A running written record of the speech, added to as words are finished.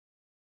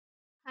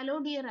Hello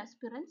dear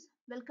aspirants,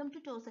 welcome to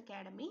TOS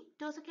Academy.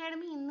 TOS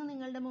Academy ഇന്ന്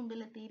നിങ്ങളുടെ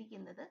മുമ്പിൽ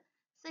എത്തിയിരിക്കുന്നത്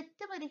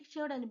സെറ്റ്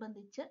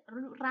പരീക്ഷയോടനുബന്ധിച്ച്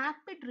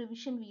റാപ്പിഡ്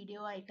റിവിഷൻ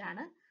വീഡിയോ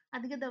ആയിട്ടാണ്.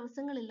 അധിക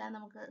ദിവസങ്ങളില്ല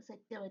നമുക്ക്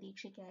സെറ്റ്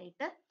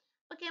പരീക്ഷയ്ക്കായിട്ട്.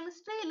 അപ്പോൾ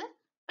കെമിസ്ട്രിയിൽ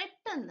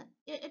പെട്ടെന്ന്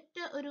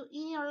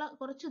ഇനിയുള്ള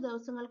കുറച്ച്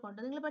ദിവസങ്ങൾ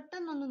കൊണ്ട് നിങ്ങൾ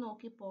പെട്ടെന്നൊന്ന്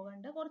നോക്കി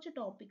പോകേണ്ട കുറച്ച്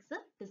ടോപ്പിക്സ്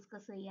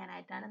ഡിസ്കസ്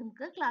ചെയ്യാനായിട്ടാണ്.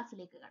 നമുക്ക്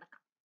ക്ലാസ്സിലേക്ക് കടക്കാം.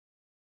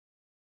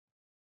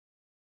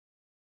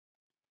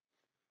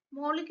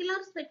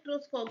 മോളിക്കുലർ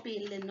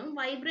സ്പെക്ട്രോസ്കോപ്പിയിൽ നിന്നും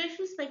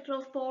vibration spectrum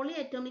of poly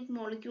atomic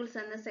molecules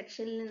എന്ന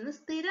സെക്ഷനിൽ നിന്ന്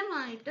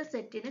സ്ഥിരമായിട്ട്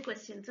സെറ്റിന്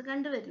ക്വസ്റ്റ്യൻസ്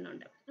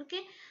കണ്ടുവരുന്നുണ്ട്. ഓക്കെ,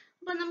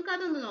 അപ്പൊ നമുക്ക്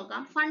അതൊന്ന്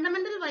നോക്കാം.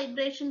 ഫണ്ടമെന്റൽ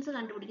വൈബ്രേഷൻസ്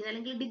കണ്ടുപിടിക്കുന്നത്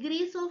അല്ലെങ്കിൽ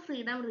ഡിഗ്രീസ് ഓഫ്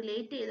ഫ്രീഡം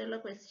റിലേറ്റ് ചെയ്തുള്ള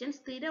ക്വസ്റ്റ്യൻ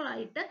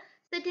സ്ഥിരമായിട്ട്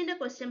സെറ്റിന്റെ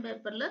ക്വസ്റ്റ്യൻ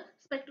പേപ്പറിൽ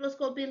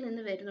സ്പെക്ട്രോസ്കോപ്പിയിൽ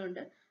നിന്ന്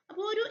വരുന്നുണ്ട്.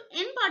 അപ്പോൾ ഒരു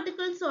n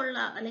പാർട്ടിക്കിൾസ് ഉള്ള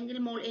അല്ലെങ്കിൽ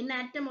n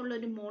ആറ്റം ഉള്ള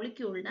ഒരു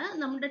മോളിക്യൂളിന്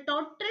നമ്മുടെ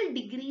ടോട്ടൽ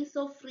ഡിഗ്രീസ്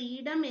ഓഫ്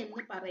ഫ്രീഡം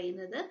എന്ന്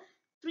പറയുന്നത്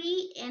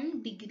 3n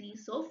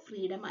degrees of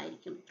freedom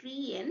ആയിരിക്കും.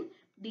 3n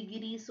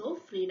degrees of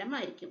freedom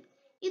ആയിരിക്കും.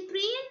 ഈ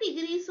 3n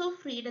degrees of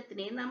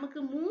freedom-ത്തിനെ നമുക്ക്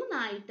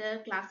മൂന്നായിട്ട്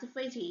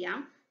ക്ലാസിഫൈ ചെയ്യാം.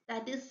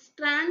 That is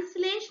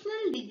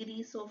translational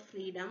degrees of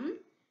freedom,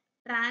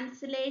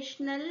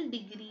 translational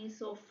degrees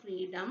of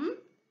freedom,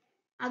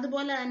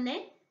 അതുപോലെ തന്നെ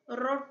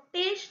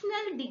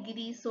rotational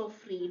degrees of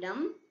freedom,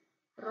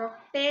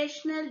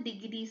 rotational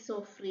degrees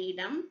of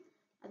freedom,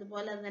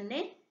 അതുപോലെ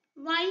തന്നെ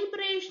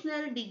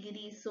vibrational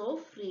degrees of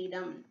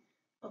freedom.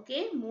 Okay,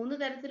 മൂന്ന്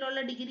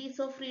തരത്തിലുള്ള ഡിഗ്രീസ്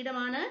ഓഫ് ഫ്രീഡം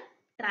ആണ്.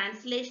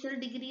 Translational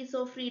degrees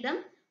of freedom,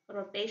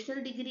 rotational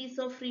degrees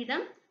of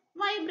freedom,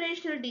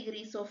 vibrational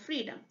degrees of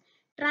freedom.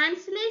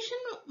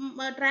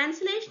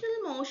 Translational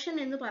motion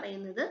എന്ന്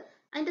പറയുന്നത്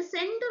അതിന്റെ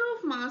സെന്റർ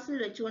ഓഫ് മാസിൽ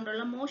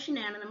വെച്ചുകൊണ്ടുള്ള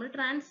മോഷനെയാണ് നമ്മൾ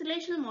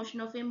translational motion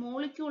of A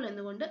molecule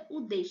എന്നുകൊണ്ട്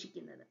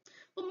ഉദ്ദേശിക്കുന്നത്.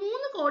 അപ്പൊ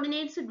മൂന്ന്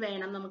കോർഡിനേറ്റ്സ്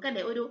വേണം നമുക്ക്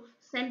അല്ലെ ഒരു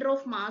സെന്റർ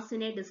ഓഫ്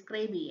മാസിനെ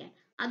ഡിസ്ക്രൈബ് ചെയ്യാൻ.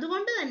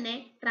 അതുകൊണ്ട് തന്നെ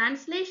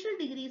ട്രാൻസ്ലേഷണൽ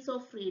ഡിഗ്രീസ്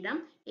ഓഫ് ഫ്രീഡം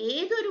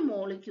ഏതൊരു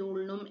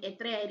മോളിക്യൂളിനും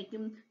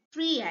എത്രയായിരിക്കും?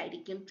 3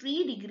 ആയിരിക്കും. 3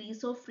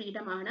 ഡിഗ്രീസ് ഓഫ്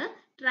ഫ്രീഡം ആണ്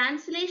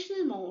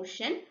ട്രാൻസ്ലേഷണൽ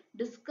മോഷൻ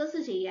ഡിസ്കസ്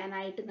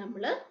ചെയ്യാനായിട്ട്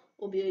നമ്മൾ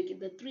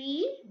ഉപയോഗിക്കുന്നത്. 3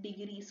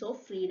 ഡിഗ്രീസ്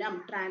ഓഫ് ഫ്രീഡം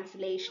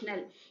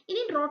ട്രാൻസ്ലേഷണൽ.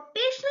 ഇനി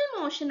റൊട്ടേഷണൽ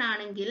മോഷൻ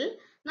ആണെങ്കിൽ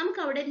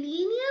നമുക്ക് അവിടെ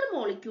ലീനിയർ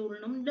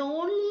മോളിക്യൂളിനും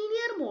നോൺ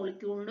ലീനിയർ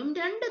മോളിക്യൂളിനും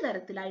രണ്ട്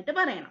തരത്തിലായിട്ട്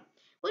പറയണം.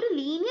 ഒരു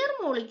ലീനിയർ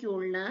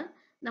മോളിക്യൂളിന്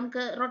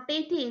നമുക്ക്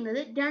റൊട്ടേറ്റ് ചെയ്യുന്നത്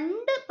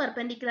രണ്ട്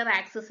പെർപെൻഡിക്കുലർ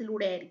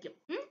ആക്സിസിലൂടെ ആയിരിക്കും.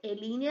 A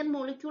linear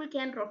molecule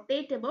can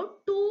rotate about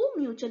 2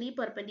 mutually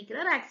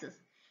perpendicular axis.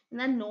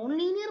 എന്നാൽ നോൺ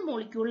ലീനിയർ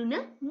മോളിക്യൂളിന്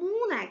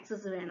 3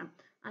 ആക്സിസ് വേണം.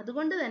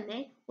 അതുകൊണ്ട് തന്നെ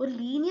ഒരു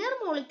linear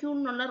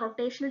മോളിക്യൂളിനുള്ള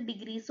rotational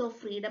degrees of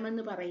freedom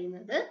എന്ന്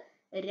പറയുന്നത്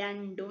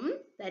രണ്ടും,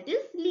 that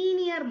is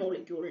linear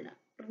മോളിക്യൂളിന്.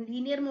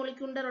 Linear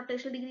മോളിക്യൂളിന്റെ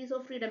rotational degrees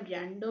of freedom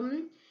രണ്ടും,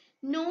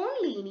 നോൺ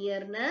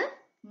ലീനിയറിന്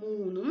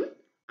 3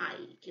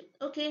 ആയിരിക്കും.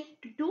 Okay,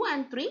 2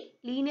 and 3,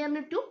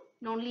 ലീനിയറിന് 2,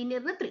 non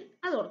ലീനിയറിന് 3.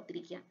 അത്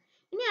ഓർത്തിരിക്കുക.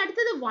 ഇനി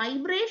അടുത്തത്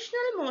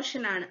വൈബ്രേഷണൽ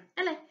മോഷൻ ആണ്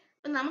അല്ലെ.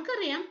 അപ്പൊ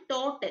നമുക്കറിയാം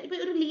ടോട്ടൽ ഇപ്പൊ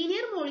ഒരു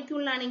ലീനിയർ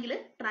മോളിക്യൂളിലാണെങ്കിൽ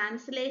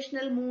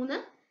ട്രാൻസ്ലേഷണൽ 3,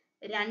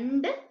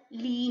 2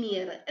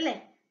 ലീനിയർ അല്ലെ.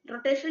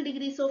 Rotational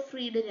degrees of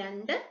freedom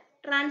 2,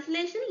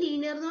 translation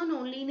ലീനിയർന്നോ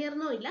non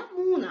ലീനിയർന്നോ ഇല്ല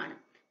 3 ആണ്.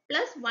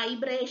 പ്ലസ്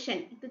വൈബ്രേഷൻ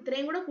ഇത്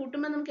ഇത്രയും കൂടെ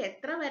കൂട്ടുമ്പോൾ നമുക്ക്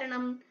എത്ര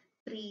വരണം?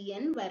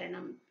 3n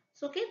വരണം.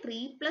 So okay,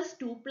 3 plus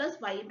 2 plus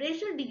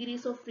vibrational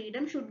degrees of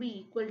freedom should be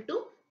equal to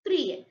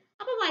 3n.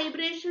 അപ്പോൾ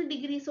vibrational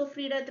degrees of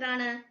freedom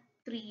എത്രയാണ്?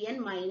 3n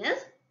minus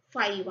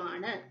 5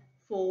 ആണ്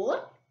for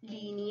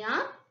linear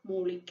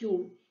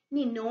molecule.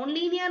 ഇനി നോൺ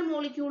ലീനിയർ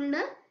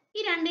മോളിക്യൂളിന്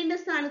ഈ രണ്ടിന്റെ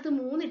സ്ഥാനത്ത്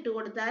 3 ഇട്ട്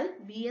കൊടുത്താൽ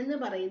v എന്ന്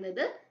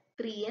പറയുന്നത്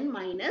 3n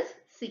minus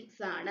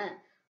 6 ആണ്.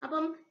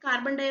 അപ്പം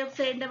carbon dye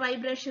ഓക്സൈഡിന്റെ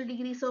vibrational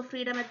degrees of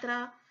freedom എത്ര,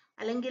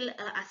 അല്ലെങ്കിൽ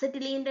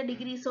അസറ്റിലീന്റെ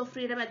ഡിഗ്രീസ് ഓഫ്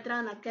ഫ്രീഡം എത്ര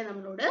എന്നൊക്കെ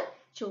നമ്മളോട്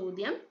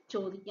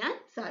ചോദിക്കാൻ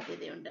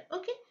സാധ്യതയുണ്ട്.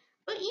 ഓക്കെ,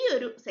 അപ്പൊ ഈ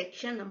ഒരു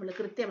സെക്ഷൻ നമ്മൾ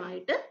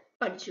കൃത്യമായിട്ട്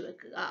പഠിച്ചു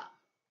വെക്കുക.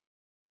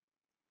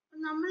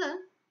 നമ്മൾ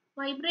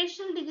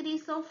vibrational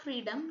degrees of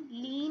freedom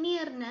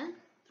ലീനിയറിന്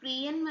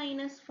 3n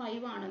minus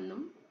 5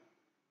 ആണെന്നും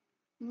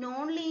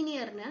നോൺ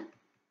ലീനിയറിന്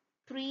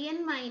 3n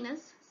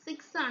minus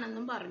 6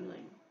 ആണെന്നും പറഞ്ഞു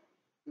കഴിഞ്ഞു.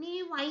 ഇനി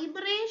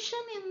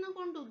വൈബ്രേഷൻ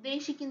എന്നുകൊണ്ട്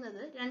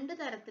ഉദ്ദേശിക്കുന്നത് രണ്ട്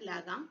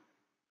തരത്തിലാകാം.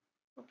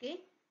 ഓക്കെ,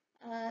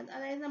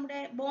 അതായത് നമ്മുടെ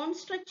ബോൺ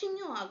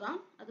സ്ട്രെച്ചിങ്ങും ആകാം,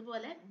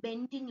 അതുപോലെ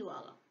ബെൻഡിങ്ങും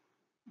ആകാം.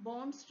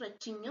 ബോൺ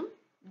സ്ട്രെച്ചിങ്ങും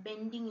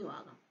ബെൻഡിങ്ങും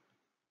ആകാം.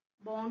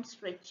 Bone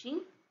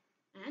stretching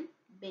and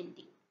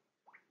bending.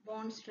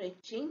 Bone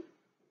stretching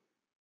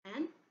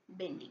and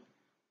bending.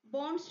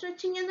 Bone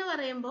stretching എന്ന്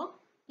പറയുമ്പോൾ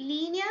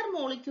ലീനിയർ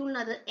മോളിക്യൂളിന്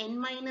അത്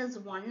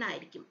n-1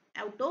 ആയിരിക്കും.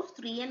 Out of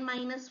 3n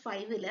minus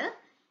 5-ല്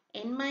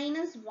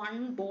n-1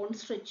 bone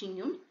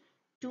സ്ട്രെച്ചിങ്ങും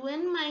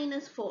 2n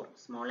minus 4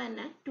 small n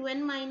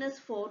 2n minus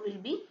 4 will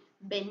be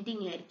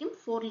bending ആയിരിക്കും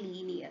ഫോർ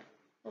ലീനിയർ.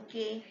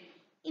 ഓക്കെ,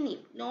 ഇനി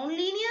non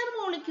linear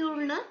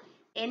മോളിക്യൂളിന്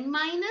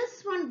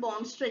n-1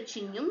 bone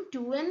സ്ട്രെച്ചിങ്ങും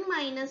 2n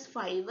minus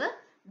 5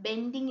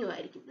 ബെൻഡിങ്ങും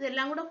ആയിരിക്കും.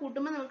 ഇതെല്ലാം കൂടെ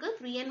കൂട്ടുമ്പോൾ നമുക്ക്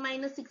 3n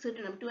minus 6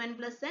 കിട്ടണം. 2n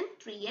plus n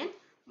 3n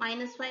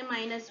minus 5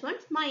 minus 1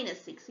 minus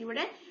 6.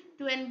 ഇവിടെ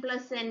 2n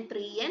plus n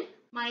 3n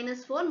minus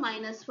 4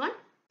 minus 1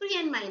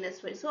 3n minus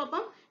 5. So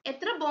അപ്പം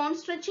എത്ര ബോൺ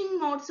സ്ട്രെച്ചിങ്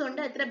മോഡ്സ്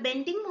ഉണ്ട്, എത്ര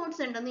ബെൻഡിങ്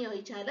മോഡ്സ് ഉണ്ടെന്ന്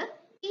ചോദിച്ചാൽ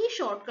ഈ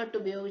ഷോർട്ട് കട്ട്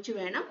ഉപയോഗിച്ച്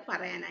വേണം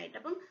പറയാനായിട്ട്.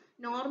 അപ്പം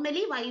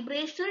normally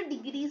vibrational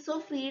degrees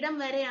of freedom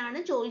വരെയാണ്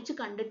ചോദിച്ചു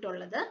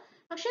കണ്ടിട്ടുള്ളത്.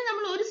 പക്ഷെ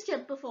നമ്മൾ ഒരു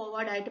സ്റ്റെപ്പ്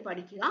ഫോർവേഡ് ആയിട്ട്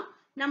പഠിക്കുക.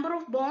 Number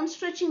of bone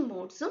stretching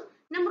മോഡ്സും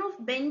number of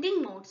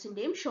bending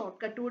മോഡ്സിന്റെയും short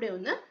cut കൂടെ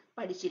ഒന്ന്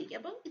പഠിച്ചിരിക്കുക.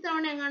 അപ്പം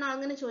ഇത്തവണ എങ്ങാണോ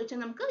അങ്ങനെ ചോദിച്ചാൽ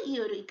നമുക്ക് ഈ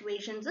ഒരു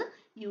ഇക്വേഷൻസ്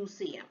യൂസ്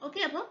ചെയ്യാം.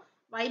 ഓക്കെ, അപ്പോൾ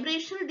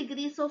വൈബ്രേഷണൽ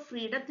ഡിഗ്രീസ് ഓഫ്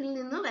ഫ്രീഡത്തിൽ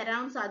നിന്ന്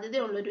വരാൻ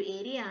സാധ്യതയുള്ള ഒരു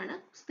ഏരിയ ആണ്,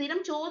 സ്ഥിരം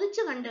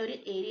ചോദിച്ചു കണ്ട ഒരു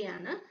ഏരിയ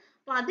ആണ്.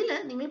 അപ്പൊ അതിൽ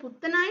നിങ്ങൾ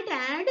പുത്തനായിട്ട്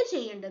ആഡ്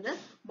ചെയ്യേണ്ടത്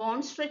ബോൺ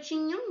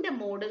സ്ട്രെച്ചിങ്ങിന്റെ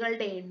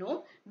മോഡുകളുടെ എണ്ണവും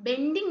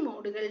ബെൻഡിങ്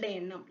മോഡുകളുടെ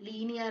എണ്ണം,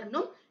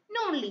 ലീനിയറിനും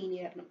നോൺ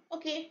ലീനിയറിനും.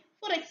 ഓക്കെ,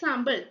 ഫോർ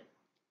എക്സാമ്പിൾ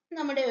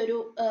നമ്മുടെ ഒരു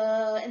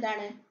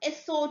എന്താണ്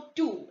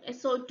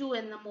SO2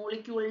 എന്ന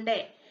മോളിക്യൂളിന്റെ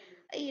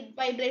ഈ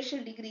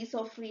വൈബ്രേഷണൽ ഡിഗ്രീസ്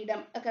ഓഫ്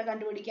ഫ്രീഡം ഒക്കെ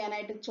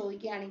കണ്ടുപിടിക്കാനായിട്ട്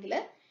ചോദിക്കുകയാണെങ്കിൽ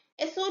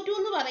SO2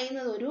 എന്ന്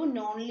പറയുന്നത് ഒരു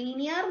നോൺ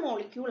ലീനിയർ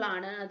മോളിക്യൂൾ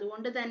ആണ്.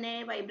 അതുകൊണ്ട് തന്നെ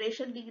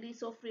vibrational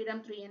degrees of freedom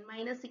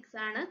 3n-6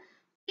 ആണ്.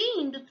 3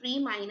 into 3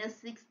 minus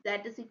 6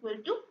 that is equal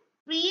to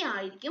 3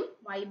 ആയിരിക്കും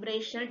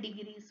vibrational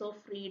degrees of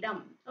freedom.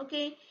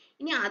 Okay,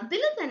 ഇനി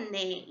അതിൽ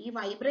തന്നെ ഈ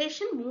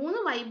വൈബ്രേഷൻ 3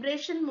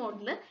 വൈബ്രേഷൻ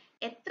മോഡിൽ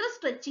എത്ര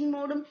സ്ട്രെച്ചിങ്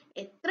മോഡും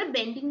എത്ര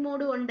ബെൻഡിങ്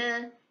മോഡും ഉണ്ട്?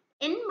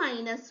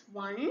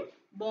 n-1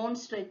 bone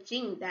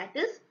stretching, that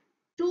is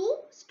 2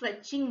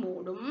 stretching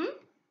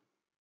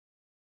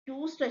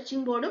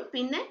മോഡും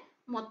പിന്നെ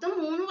മൊത്തം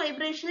 3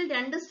 വൈബ്രേഷനിൽ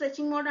 2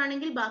 സ്ട്രെച്ചിങ് മോഡ്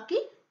ആണെങ്കിൽ ബാക്കി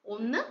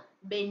 1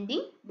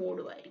 ബെൻഡിങ്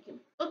മോഡും ആയിരിക്കും.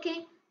 ഓക്കെ,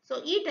 സോ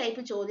ഈ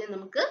ടൈപ്പ് ചോദ്യം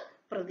നമുക്ക്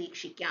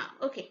പ്രതീക്ഷിക്കാം.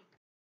 ഓക്കെ,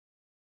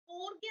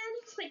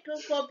 ഓർഗാനിക്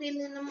സ്പെക്ട്രോസ്കോപ്പിയിൽ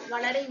നിന്നും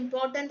വളരെ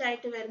ഇമ്പോർട്ടന്റ്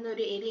ആയിട്ട് വരുന്ന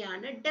ഒരു ഏരിയ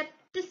ആണ്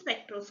ഡെപ്ത്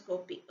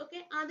സ്പെക്ട്രോസ്കോപ്പി. ഓക്കെ,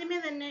 ആദ്യമേ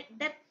തന്നെ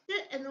ഡെപ്ത്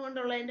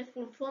എന്നുകൊണ്ടുള്ളതിന്റെ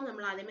ഫുൾ ഫോം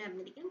നമ്മൾ ആദ്യമേ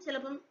അറിഞ്ഞിരിക്കും.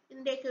 ചിലപ്പം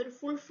ഇതിന്റെയൊക്കെ ഒരു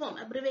ഫുൾ ഫോം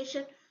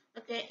അബ്രിവേഷൻ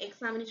ഒക്കെ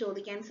എക്സാമിന്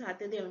ചോദിക്കാൻ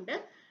സാധ്യതയുണ്ട്.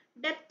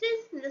 Depth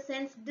is in the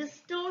sense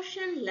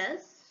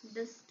distortionless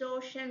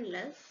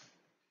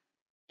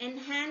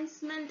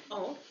enhancement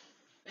of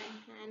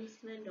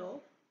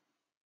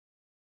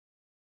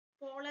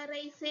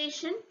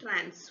polarization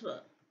transfer.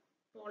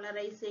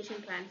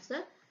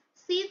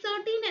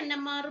 C13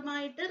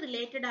 NMR-ഉമായിട്ട്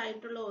related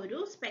ആയിട്ടുള്ള ഒരു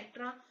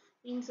സ്പെക്ട്ര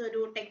മീൻസ്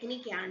ഒരു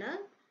ടെക്നിക്കാണ്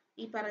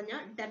ഈ പറഞ്ഞ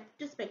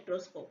depth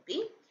spectroscopy.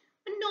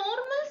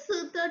 Normal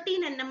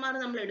C13 NMR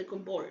നമ്മൾ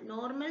എടുക്കുമ്പോൾ,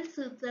 നോർമൽ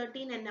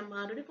C13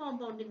 NMR ഒരു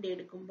കോമ്പൗണ്ടിന്റെ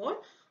എടുക്കുമ്പോൾ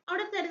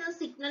അവിടെ തരുന്ന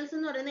സിഗ്നൽസ്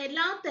എന്ന് പറയുന്ന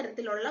എല്ലാ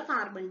തരത്തിലുള്ള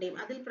കാർബണിന്റെയും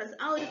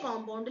ആ ഒരു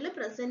കോമ്പൗണ്ടിൽ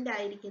പ്രസന്റ്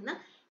ആയിരിക്കുന്ന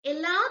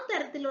എല്ലാ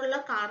തരത്തിലുള്ള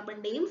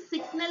കാർബണിന്റെയും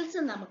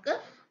സിഗ്നൽസ് നമുക്ക്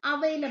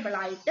അവൈലബിൾ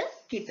ആയിട്ട്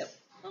കിട്ടും.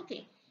 ഓക്കെ,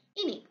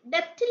 ഇനി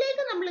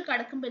ഡെപ്തിലേക്ക് നമ്മൾ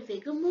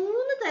കടക്കുമ്പോഴത്തേക്ക്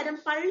 3 തരം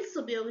പൾസ്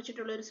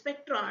ഉപയോഗിച്ചിട്ടുള്ള ഒരു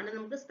സ്പെക്ട്രം ആണ്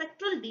നമുക്ക്,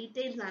 സ്പെക്ട്രൽ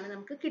ഡീറ്റെയിൽസ് ആണ്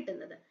നമുക്ക്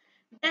കിട്ടുന്നത്.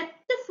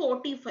 ഡെപ്ത്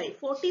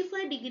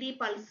 45 ഡിഗ്രി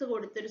പൾസ്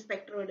കൊടുത്തൊരു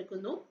സ്പെക്ട്രം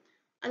എടുക്കുന്നു,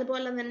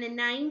 അതുപോലെ തന്നെ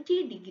 90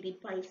 ഡിഗ്രി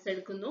പൾസ്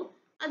എടുക്കുന്നു,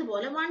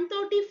 അതുപോലെ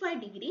 135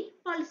 ഡിഗ്രി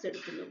പൾസ്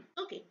എടുക്കുന്നു.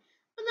 ഓക്കെ,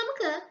 അപ്പൊ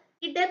നമുക്ക്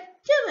ഈ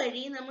ഡെപ്ത്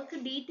വഴി നമുക്ക്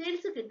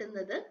ഡീറ്റെയിൽസ്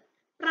കിട്ടുന്നത്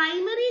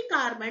primary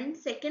carbon,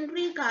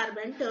 secondary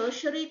carbon,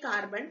 tertiary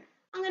carbon,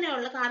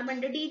 അങ്ങനെയുള്ള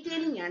കാർബണിന്റെ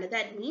ഡീറ്റെയിലിംഗ് ആണ്.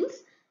 That means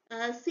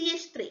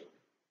CH3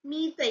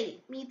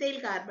 methyl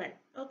carbon.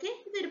 Okay,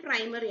 ഇതൊരു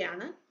പ്രൈമറി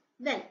ആണ്.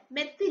 ദെൻ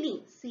മെത്തിലീൻ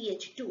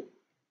CH2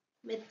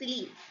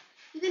 മെത്തിലീൻ,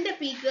 ഇതിന്റെ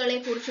പീക്കുകളെ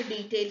കുറിച്ച്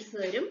ഡീറ്റെയിൽസ്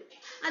വരും.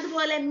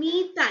 അതുപോലെ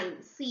മീത്തൈൻ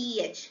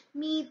CH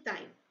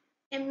മീത്തൈൻ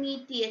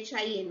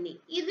METHINE,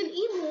 ഈ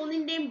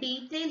 3ന്റെയും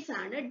ഡീറ്റെയിൽസ്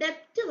ആണ്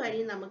ഡെപ്ത്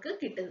വഴി നമുക്ക്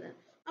കിട്ടുന്നത്.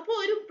 അപ്പോൾ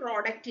ഒരു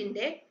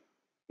പ്രോഡക്റ്റിന്റെ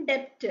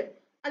ഡെപ്ത്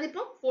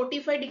അതിപ്പോ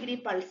 45 ഡിഗ്രി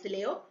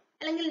പൾസിലെയോ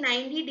അല്ലെങ്കിൽ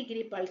 90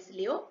 ഡിഗ്രി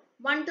പൾസിലെയോ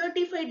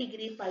 135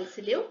 ഡിഗ്രി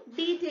പൾസിലെയോ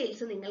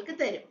ഡീറ്റെയിൽസ് നിങ്ങൾക്ക്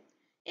തരും.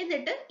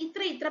 എന്നിട്ട്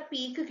ഇത്ര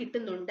പീക്ക്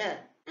കിട്ടുന്നുണ്ട്,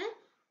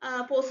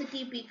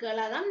 പോസിറ്റീവ്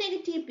പീക്കുകളാകാം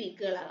നെഗറ്റീവ്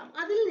പീക്കുകളാകാം.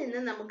 അതിൽ നിന്ന്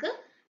നമുക്ക്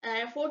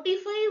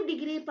 45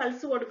 ഡിഗ്രി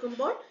പൾസ്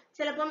കൊടുക്കുമ്പോൾ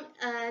ചിലപ്പം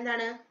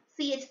എന്താണ്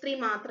CH3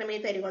 മാത്രമേ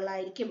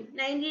തരുവുള്ളായിരിക്കും,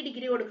 90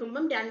 ഡിഗ്രി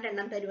കൊടുക്കുമ്പം 2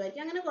 എണ്ണം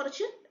തരുമായിരിക്കും. അങ്ങനെ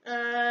കുറച്ച്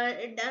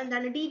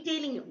എന്താണ്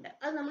ഡീറ്റെയിലിംഗ് ഉണ്ട്.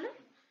 അത് നമ്മൾ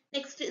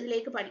നെക്സ്റ്റ്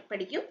ഇതിലേക്ക്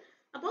പഠിക്കും.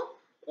 അപ്പോൾ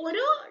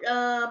ഓരോ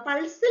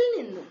പൾസിൽ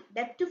നിന്നും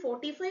ഡെപ്ത്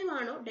 45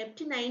 ആണോ,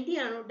 ഡെപ്ത് 90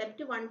 ആണോ,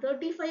 ഡെപ്ത്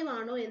 135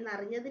 ആണോ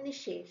എന്നറിഞ്ഞതിന്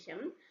ശേഷം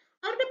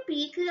അവരുടെ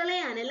പീക്കുകളെ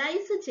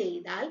അനലൈസ്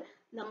ചെയ്താൽ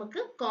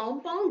നമുക്ക്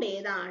കോമ്പൗണ്ട്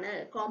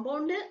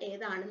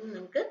ഏതാണെന്ന്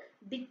നമുക്ക്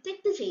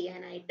ഡിറ്റക്ട്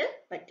ചെയ്യാനായിട്ട്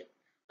പറ്റും.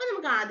 അപ്പൊ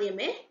നമുക്ക്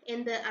ആദ്യമേ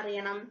എന്ത്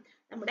അറിയണം?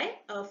 നമ്മുടെ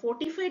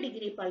 45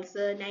 degree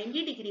pulse,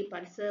 90 degree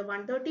pulse,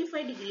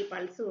 135 degree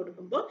pulse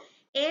കൊടുക്കുമ്പോൾ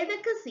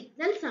ഏതൊക്കെ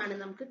സിഗ്നൽസ് ആണ്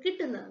നമുക്ക്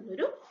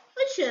കിട്ടുന്നതെന്നൊരു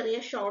ചെറിയ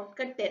ഷോർട്ട്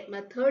കട്ട്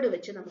മെത്തേഡ്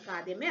വെച്ച് നമുക്ക്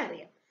ആദ്യമേ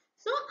അറിയാം.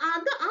 സോ ആ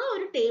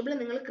ഒരു ടേബിൾ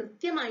നിങ്ങൾ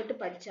കൃത്യമായിട്ട്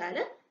പഠിച്ചാൽ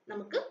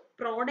നമുക്ക്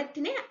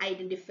പ്രോഡക്റ്റിനെ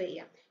ഐഡന്റിഫൈ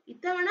ചെയ്യാം.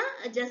 ഇത്തവണ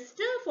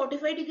ജസ്റ്റ്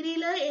 45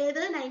 ഡിഗ്രിയിൽ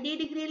ഏത്, 90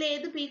 ഡിഗ്രിയിൽ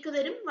ഏത് പീക്ക്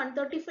തരും,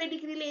 135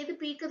 ഡിഗ്രിയിൽ ഏത്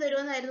പീക്ക്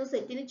തരുമെന്നായിരുന്നു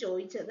സെറ്റിന്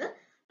ചോദിച്ചത്.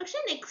 പക്ഷെ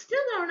നെക്സ്റ്റ്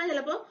തവണ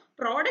ചിലപ്പോൾ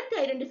പ്രോഡക്റ്റ്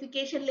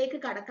ഐഡന്റിഫിക്കേഷനിലേക്ക്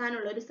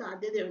കടക്കാനുള്ള ഒരു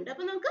സാധ്യതയുണ്ട്.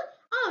 അപ്പൊ നമുക്ക്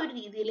ആ ഒരു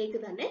രീതിയിലേക്ക്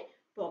തന്നെ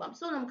പോകാം.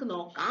 സോ നമുക്ക്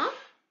നോക്കാം.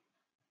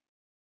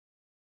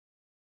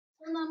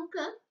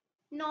 നമുക്ക്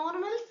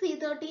നോർമൽ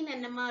C13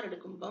 NMR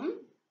എടുക്കുമ്പം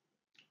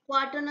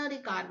ക്വാട്ടർണറി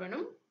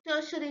കാർബണും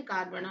ടെർഷ്യറി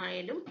കാർബൺ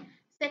ആയാലും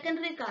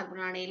സെക്കൻഡറി കാർബൺ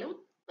ആണെങ്കിലും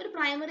ഒരു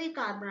പ്രൈമറി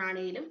കാർബൺ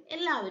ആണെങ്കിലും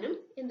എല്ലാവരും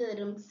എന്ത്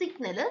തരും?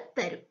 സിഗ്നൽ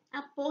തരും. ആ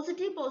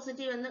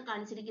പോസിറ്റീവ് എന്ന്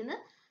കാണിച്ചിരിക്കുന്നത്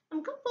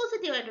നമുക്ക്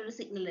പോസിറ്റീവ് ആയിട്ടൊരു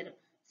സിഗ്നൽ തരും.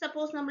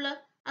 സപ്പോസ് നമ്മൾ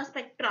ആ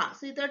സ്പെക്ട്ര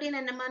C13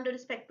 NMR ഒരു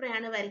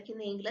സ്പെക്ട്രയാണ്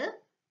വരയ്ക്കുന്നതെങ്കിൽ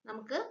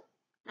നമുക്ക്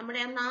നമ്മുടെ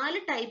ആ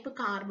 4 ടൈപ്പ്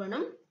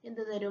കാർബണും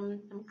എന്ത് തരും,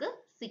 നമുക്ക്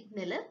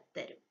സിഗ്നൽ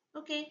തരും.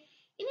 ഓക്കെ,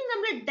 ഇനി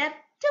നമ്മൾ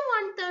ഡെപ്റ്റ്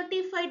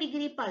 135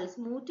 ഡിഗ്രി പൾസ്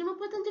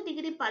 135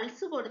 ഡിഗ്രി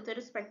പൾസ് കൊടുത്ത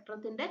ഒരു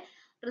സ്പെക്ട്രത്തിന്റെ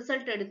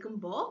റിസൾട്ട്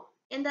എടുക്കുമ്പോൾ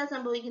എന്താ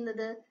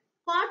സംഭവിക്കുന്നത്,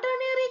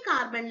 ക്വാട്ടേണറി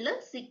കാർബണിൽ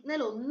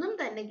സിഗ്നൽ ഒന്നും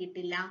തന്നെ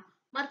കിട്ടില്ല,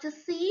 മറിച്ച്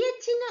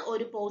CHന്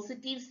ഒരു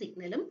പോസിറ്റീവ്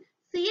സിഗ്നലും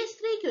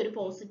CH3ക്ക് ഒരു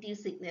പോസിറ്റീവ്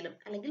സിഗ്നലും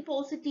അല്ലെങ്കിൽ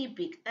പോസിറ്റീവ്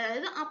പീക്ക്,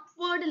 അതായത്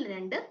അപ്വേർഡിൽ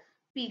 2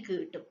 പീക്ക്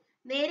കിട്ടും.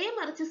 നേരെ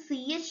മറിച്ച്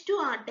CH2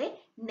 ആട്ടെ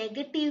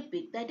negative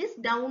peak, that is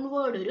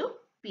downward ഒരു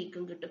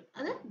പീക്കും കിട്ടും.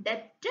 അത്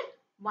ഡെപ്റ്റ്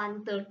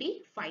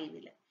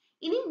 135.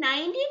 ഇനി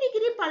 90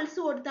 ഡിഗ്രി പൾസ്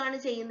കൊടുത്താണ്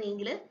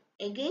ചെയ്യുന്നതെങ്കിൽ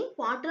എഗെയിൻ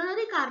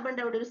ക്വാട്ടേണറി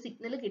കാർബണിന്റെ അവിടെ ഒരു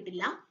സിഗ്നൽ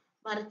കിട്ടില്ല,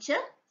 മറിച്ച്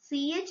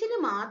CHന്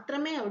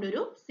മാത്രമേ അവിടെ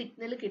ഒരു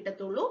സിഗ്നൽ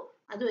കിട്ടത്തുള്ളൂ,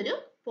 അതൊരു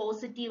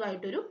പോസിറ്റീവ്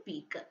ആയിട്ടൊരു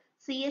പീക്ക്.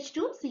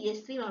 CH2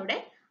 CH3 അവിടെ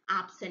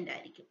ആബ്സെന്റ്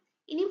ആയിരിക്കും.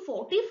 ഇനി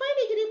 45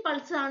 ഡിഗ്രി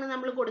പൾസ് ആണ്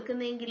നമ്മൾ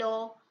കൊടുക്കുന്നതെങ്കിലോ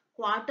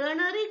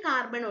ക്വാട്ടേണറി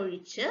കാർബൺ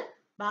ഒഴിച്ച്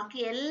ബാക്കി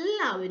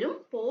എല്ലാവരും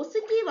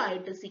പോസിറ്റീവ്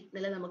ആയിട്ട്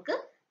സിഗ്നൽ നമുക്ക്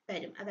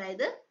തരും.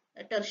 അതായത്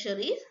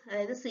ടെർഷറീസ്,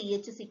 അതായത്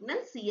CH signal,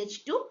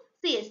 CH2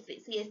 CH3,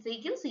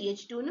 CH3ക്കും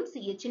CH2നും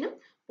CHനും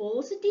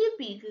positive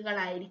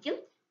പീക്കുകളായിരിക്കും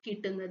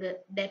കിട്ടുന്നത്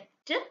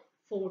ഡെപ്റ്റ്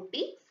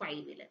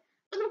 45.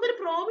 അപ്പൊ നമുക്കൊരു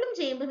പ്രോബ്ലം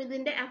ചെയ്യുമ്പോൾ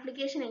ഇതിന്റെ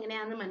ആപ്ലിക്കേഷൻ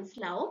എങ്ങനെയാണെന്ന്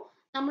മനസ്സിലാവും.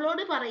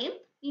 നമ്മളോട് പറയും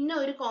ഇന്ന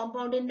ഒരു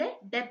കോമ്പൗണ്ടിന്റെ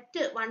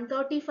ഡെപ്റ്റ്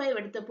 135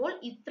 എടുത്തപ്പോൾ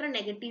ഇത്ര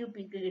നെഗറ്റീവ്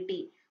പീക്ക് കിട്ടി.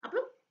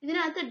 അപ്പം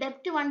ഇതിനകത്ത്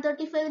ഡെപ്റ്റ്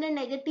 135നെ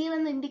നെഗറ്റീവ്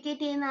എന്ന്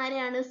ഇൻഡിക്കേറ്റ് ചെയ്യുന്ന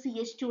ആരെയാണ്,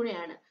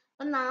 CH2നെയാണ്.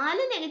 അപ്പൊ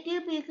 4 നെഗറ്റീവ്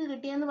പീക്ക്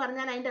കിട്ടിയെന്ന്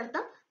പറഞ്ഞാൽ അതിന്റെ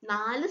അർത്ഥം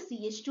 4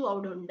 CH2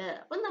 അവിടെ ഉണ്ട്.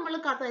 അപ്പൊ നമ്മൾ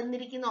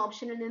തന്നിരിക്കുന്ന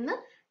ഓപ്ഷനിൽ നിന്ന്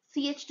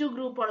CH2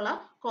 ഗ്രൂപ്പ് ഉള്ള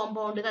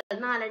കോമ്പൗണ്ടുകൾ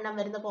 4 എണ്ണം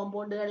വരുന്ന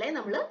കോമ്പൗണ്ടുകളെ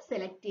നമ്മൾ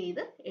സെലക്ട്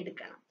ചെയ്ത്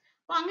എടുക്കണം.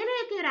 അപ്പൊ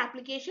അങ്ങനെയൊക്കെ ഒരു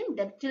ആപ്ലിക്കേഷൻ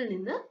ഡെപ്റ്റിൽ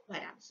നിന്ന്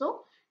വരാം. സോ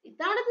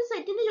ഇത്തവണത്തെ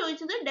സെറ്റിന്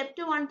ചോദിച്ചത്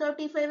ഡെപ്റ്റ്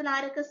 135ൽ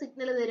ആരൊക്കെ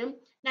സിഗ്നൽ തരും,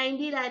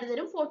 90ൽ ആര്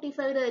തരും,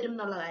 45ൽ തരും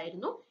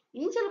എന്നുള്ളതായിരുന്നു.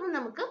 ഇനി ചിലപ്പോൾ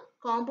നമുക്ക്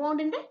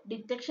കോമ്പൗണ്ടിന്റെ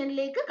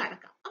ഡിറ്റക്ഷനിലേക്ക്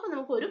കടക്കാം. അപ്പൊ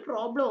നമുക്ക് ഒരു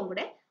പ്രോബ്ലവും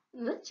കൂടെ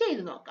ഒന്ന്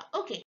ചെയ്തു നോക്കാം.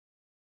 ഓക്കെ,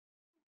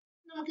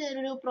 നമുക്ക്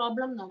ഒരു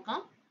പ്രോബ്ലം നോക്കാം.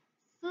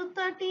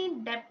 C13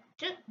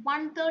 ഡെപ്റ്റ്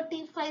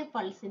 135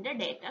 പൾസിന്റെ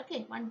data. ഓക്കെ,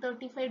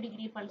 135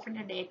 ഡിഗ്രി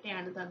പൾസിന്റെ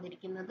ഡേറ്റയാണ്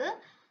തന്നിരിക്കുന്നത്.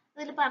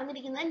 അതിൽ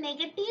പറഞ്ഞിരിക്കുന്നത്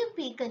നെഗറ്റീവ്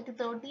പീക്ക് അറ്റ്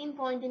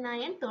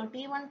 13.9,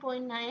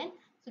 31.9,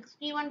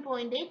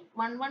 61.8,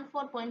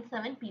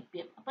 114.7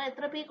 ppm. അപ്പൊ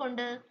എത്ര പീക്ക്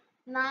ഉണ്ട്,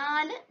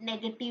 4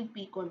 നെഗറ്റീവ്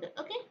പീക്ക് ഉണ്ട്.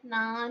 ഓക്കെ,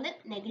 4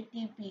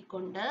 നെഗറ്റീവ് പീക്ക്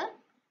ഉണ്ട്.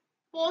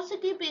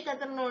 പോസിറ്റീവ് പീക്ക്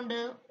എത്ര ഉണ്ട്,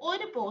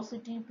 ഒരു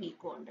പോസിറ്റീവ്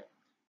പീക്കും ഉണ്ട്.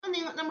 അപ്പൊ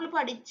നമ്മൾ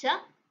പഠിച്ച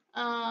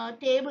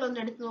ടേബിൾ ഒന്ന്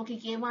എടുത്ത്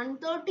നോക്കിക്കേ.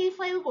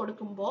 135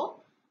 കൊടുക്കുമ്പോൾ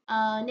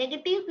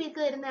നെഗറ്റീവ് പീക്ക്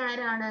തരുന്ന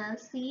ആരാണ്,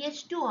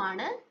 CH2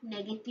 ആണ്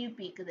നെഗറ്റീവ്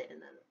പീക്ക്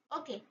തരുന്നത്.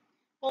 ഓക്കെ,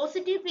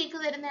 പോസിറ്റീവ് പീക്ക്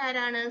തരുന്ന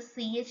ആരാണ്,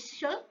 CH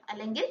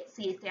അല്ലെങ്കിൽ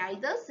CH3,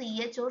 either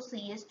CH or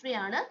CH3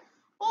 ആണ്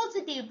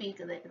പോസിറ്റീവ്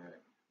പീക്ക് തരുന്നത്.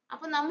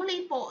 അപ്പൊ നമ്മൾ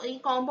ഈ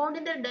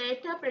കോമ്പൗണ്ടിന്റെ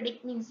ഡേറ്റ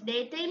പ്രെഡിക്റ്റ് മീൻസ്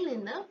ഡേറ്റയിൽ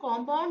നിന്ന്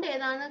കോമ്പൗണ്ട്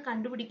ഏതാണ്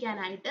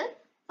കണ്ടുപിടിക്കാനായിട്ട്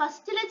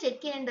ഫസ്റ്റില്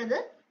ചെക്ക് ചെയ്യേണ്ടത്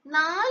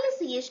 4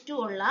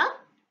 CH2 ഉള്ള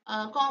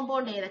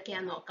കോമ്പൗണ്ട്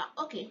ഏതൊക്കെയാന്ന് നോക്കാം.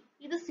 ഓക്കെ,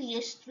 ഇത്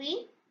CH3,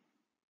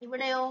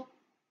 ഇവിടെയോ,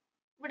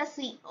 ഇവിടെ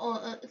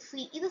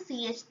ഇത്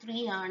CH3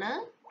 ആണ്,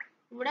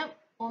 ഇവിടെ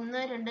 1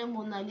 2 3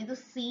 4 ഇത്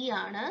C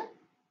ആണ്,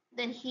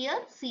 then here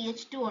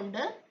CH2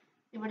 ഉണ്ട്,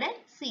 ഇവിടെ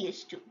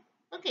CH2.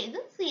 ഓക്കെ, ഇത്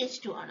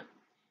CH2 ആണ്.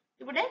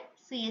 ഇവിടെ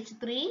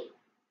CH3,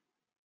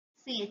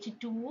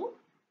 CH2,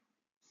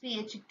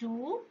 CH2,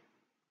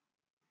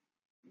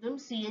 ഇതും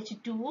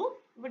CH2,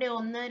 ഇവിടെ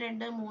 1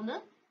 2 3,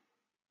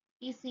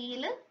 ഈ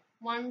Cയിൽ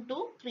 1 2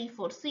 3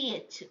 4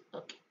 CH.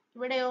 ഓക്കെ,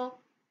 ഇവിടെയോ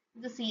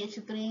ഇത്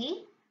CH3,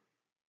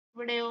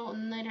 ഇവിടെയോ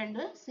 1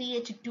 2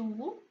 CH2,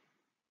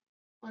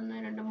 1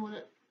 2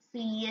 3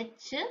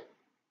 CH,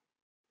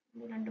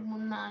 2 3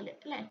 4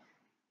 അല്ലേ,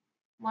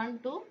 1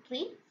 2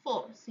 3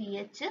 4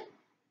 CH,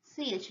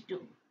 CH2.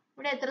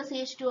 ഇവിടെ എത്ര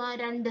CH2 ആ,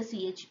 2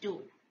 CH2.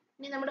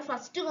 ഇനി നമ്മുടെ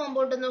ഫസ്റ്റ്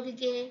കോമ്പൗണ്ട്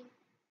നോക്കിക്കേ.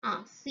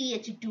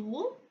 CH2,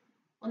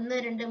 1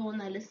 2 3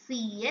 4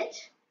 CH,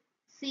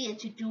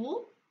 CH2,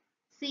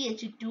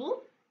 CH2,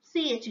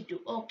 CH2.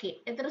 Okay,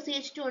 എത്ര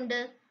CH2 ഉണ്ട്,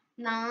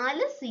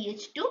 4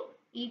 CH2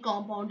 ഈ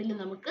കോമ്പൗണ്ടിൽ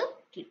നമുക്ക്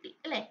കിട്ടി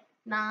അല്ലെ.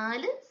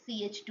 4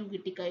 CH2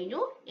 കിട്ടിക്കഴിഞ്ഞു.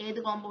 ഏത്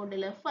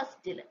കോമ്പൗണ്ടില്,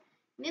 ഫസ്റ്റില്.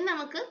 ഇനി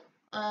നമുക്ക്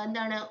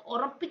എന്താണ്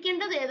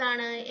ഉറപ്പിക്കേണ്ടത്,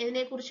 ഏതാണ്,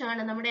 ഇതിനെ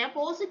കുറിച്ചാണ്, നമ്മുടെ ആ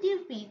പോസിറ്റീവ്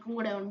പീക്കും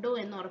കൂടെ ഉണ്ടോ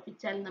എന്ന്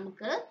ഉറപ്പിച്ചാൽ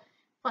നമുക്ക്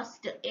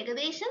ഫസ്റ്റ്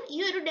ഏകദേശം ഈ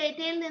ഒരു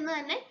ഡേറ്റയിൽ നിന്ന്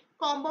തന്നെ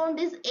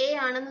കോമ്പൗണ്ട് ഇസ് A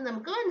ആണെന്ന്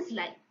നമുക്ക്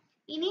മനസ്സിലായി.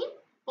 ഇനി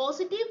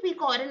പോസിറ്റീവ്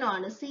പീക്ക്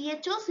ഒരെണ്ണമാണ്,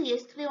 CHO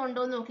CH3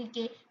 ഉണ്ടോ എന്ന്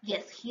നോക്കിക്കേ.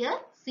 യെസ്, ഹിയർ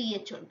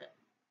CH ഉണ്ട്.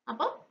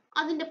 അപ്പൊ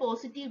അതിന്റെ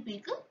പോസിറ്റീവ്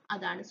പീക്ക്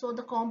അതാണ്. So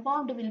the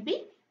compound will be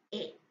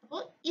A.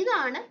 അപ്പോൾ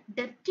ഇതാണ്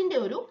ഡെപ്റ്റിന്റെ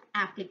ഒരു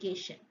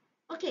ആപ്ലിക്കേഷൻ.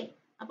 ഓക്കെ,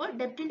 അപ്പോൾ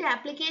ഡെപ്റ്റിന്റെ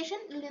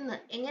ആപ്ലിക്കേഷനിൽ നിന്ന്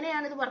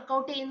എങ്ങനെയാണ് ഇത്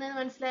വർക്ക്ഔട്ട് ചെയ്യുന്നത്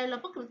മനസ്സിലായല്ലോ.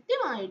 അപ്പൊ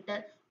കൃത്യമായിട്ട്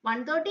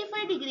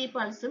 135 ഡിഗ്രി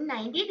പൾസും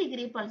 90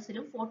 ഡിഗ്രി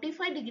പൾസിലും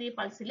 45 ഡിഗ്രി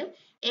പൾസിലും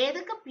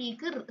ഏതൊക്കെ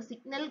പീക്ക്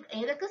സിഗ്നൽ,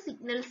 ഏതൊക്കെ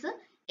സിഗ്നൽസ്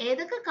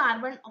ഏതൊക്കെ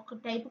കാർബൺ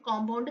ടൈപ്പ്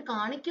കോമ്പൗണ്ട്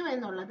കാണിക്കും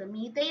എന്നുള്ളത്,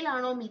 മീഥൈൽ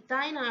ആണോ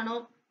മിഥൈൻ ആണോ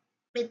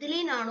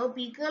മെത്തിലീൻ ആണോ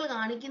പീക്കുകൾ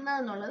കാണിക്കുന്നത്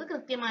എന്നുള്ളത്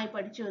കൃത്യമായി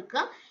പഠിച്ചു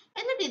വെക്കുക.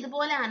 എന്നിട്ട്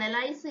ഇതുപോലെ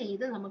അനലൈസ്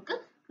ചെയ്ത് നമുക്ക്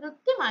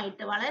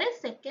കൃത്യമായിട്ട് വളരെ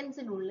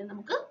സെക്കൻഡ്സിനുള്ളിൽ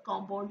നമുക്ക്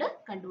കോമ്പൗണ്ട്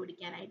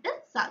കണ്ടുപിടിക്കാനായിട്ട്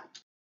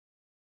സാധിക്കും.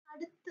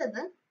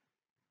 അടുത്തത്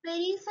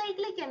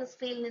പെരിസൈക്ലിക്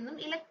കെമിസ്ട്രിയിൽ നിന്നും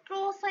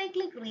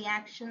ഇലക്ട്രോസൈക്ലിക്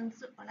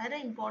റിയാക്ഷൻസ് വളരെ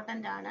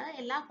ഇമ്പോർട്ടന്റ് ആണ്.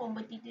 എല്ലാ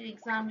കോമ്പറ്റീറ്റീവ്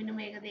എക്സാമിനും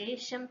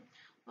ഏകദേശം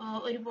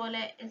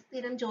ഒരുപോലെ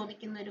സ്ഥിരം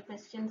ചോദിക്കുന്ന ഒരു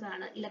ക്വസ്റ്റ്യൻസ്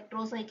ആണ്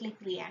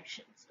ഇലക്ട്രോസൈക്ലിക്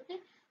റിയാക്ഷൻസ്. ഓക്കെ,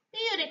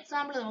 ഈ ഒരു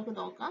എക്സാമ്പിൾ നമുക്ക്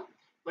നോക്കാം.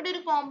 ഇവിടെ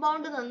ഒരു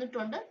കോമ്പൗണ്ട്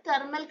തന്നിട്ടുണ്ട്,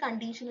 തെർമൽ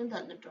കണ്ടീഷനും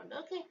തന്നിട്ടുണ്ട്.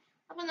 ഓക്കെ,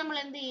 അപ്പൊ നമ്മൾ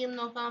എന്ത് ചെയ്യും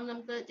നോക്കാം.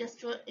 നമുക്ക്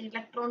ജസ്റ്റ്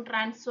ഇലക്ട്രോൺ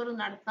ട്രാൻസ്ഫർ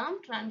നടത്താം.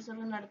 ട്രാൻസ്ഫർ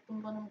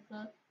നടത്തുമ്പോൾ നമുക്ക്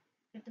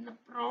കിട്ടുന്ന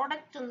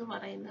പ്രോഡക്റ്റ് എന്ന്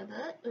പറയുന്നത്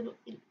ഒരു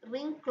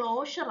റിംഗ്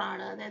ക്ലോഷർ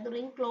ആണ്. അതായത്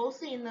റിംഗ് ക്ലോസ്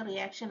ചെയ്യുന്ന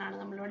റിയാക്ഷൻ ആണ്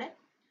നമ്മളിവിടെ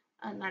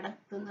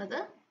നടത്തുന്നത്.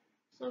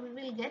 സോ വി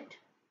വിൽ ഗെറ്റ്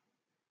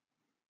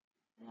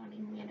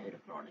ഇങ്ങനെ ഒരു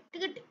പ്രോഡക്റ്റ്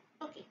കിട്ടി.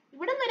 ഓക്കെ,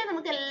 ഇവിടെ വരെ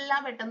നമുക്ക്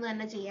എല്ലാം പെട്ടെന്ന്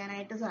തന്നെ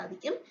ചെയ്യാനായിട്ട്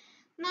സാധിക്കും.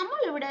 നമ്മൾ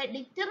ഇവിടെ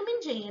ഡിറ്റർമിൻ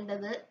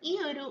ചെയ്യേണ്ടത് ഈ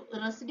ഒരു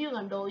റെസിഡ്യൂ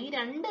കണ്ടോ, ഈ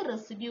രണ്ട്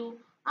റെസിഡ്യൂ,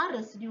 ആ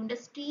റെസിഡ്യൂവിന്റെ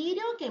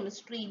സ്റ്റീരിയോ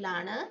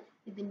കെമിസ്ട്രിയിലാണ്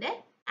ഇതിന്റെ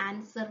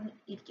ആൻസർ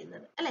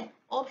ഇരിക്കുന്നത് അല്ലെ.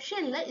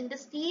 ഓപ്ഷനിൽ ഇതിന്റെ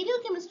സ്റ്റീരിയോ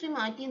കെമിസ്ട്രി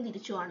മാറ്റിയും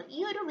തിരിച്ചുമാണ്. ഈ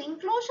ഒരു റിംഗ്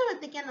ക്ലോഷർ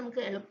എത്തിക്കാൻ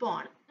നമുക്ക്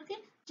എളുപ്പമാണ്. ഓക്കെ,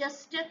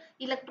 ജസ്റ്റ്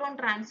ഇലക്ട്രോൺ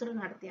ട്രാൻസ്ഫർ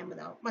നടത്തിയാൽ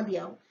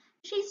മതിയാവും.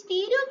 പക്ഷെ ഈ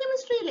സ്റ്റീരിയോ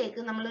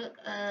കെമിസ്ട്രിയിലേക്ക് നമ്മൾ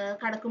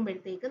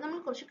കടക്കുമ്പോഴത്തേക്ക് നമ്മൾ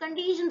കുറച്ച്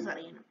കണ്ടീഷൻസ്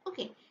അറിയണം.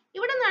 ഓക്കെ,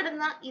 ഇവിടെ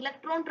നടന്ന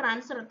ഇലക്ട്രോൺ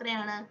ട്രാൻസ്ഫർ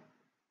എത്രയാണ്?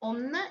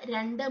 1,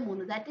 2,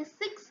 3, ദാറ്റ് ഈസ്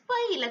 6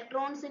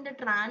 ഇലക്ട്രോൺസിന്റെ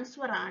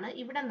ട്രാൻസ്ഫർ ആണ്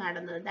ഇവിടെ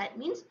നടന്നത്. ദാറ്റ്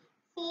മീൻസ്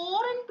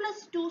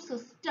 4n+2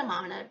 സിസ്റ്റം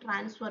ആണ്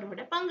ട്രാൻസ്ഫർ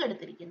ഇവിടെ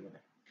പങ്കെടുത്തിരിക്കുന്നത്.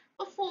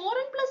 അപ്പൊ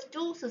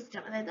 4n+2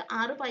 സിസ്റ്റം, അതായത്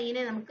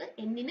 6 നമുക്ക്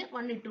n-ന്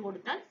 1 ഇട്ട്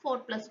കൊടുത്താൽ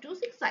 4+2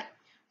 6 ആയി.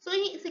 സോ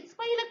ഈ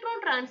 6 ഇലക്ട്രോൺ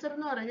ട്രാൻസ്ഫർ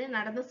എന്ന് പറഞ്ഞ്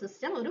നടന്ന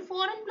സിസ്റ്റം ഒരു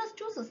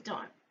 4n+2 സിസ്റ്റം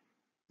ആണ്.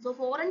 സോ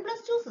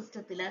 4n+2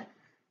 സിസ്റ്റത്തില്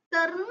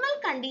തെർമൽ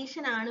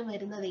കണ്ടീഷൻ ആണ്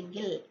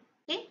വരുന്നതെങ്കിൽ,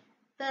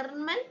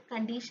 തെർമൽ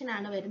കണ്ടീഷൻ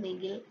ആണ്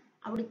വരുന്നതെങ്കിൽ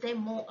അവിടുത്തെ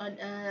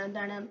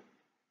എന്താണ്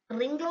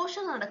റിംഗ്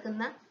ക്ലോഷർ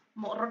നടക്കുന്ന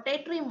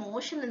റൊട്ടേറ്ററി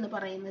മോഷൻ എന്ന്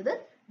പറയുന്നത്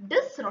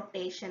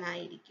ഡിസ്റൊട്ടേഷൻ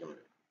ആയിരിക്കും.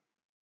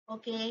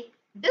 ഓക്കെ,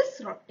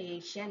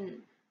 ഡിസ്റൊട്ടേഷൻ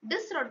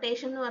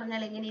എന്ന്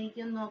പറഞ്ഞാൽ എങ്ങനെ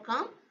ഇരിക്കും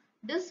നോക്കാം.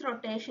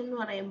 ഡിസ്റൊട്ടേഷൻ എന്ന്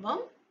പറയുമ്പോൾ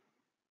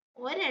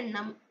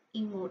ഒരെണ്ണം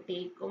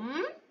ഇങ്ങോട്ടേക്കും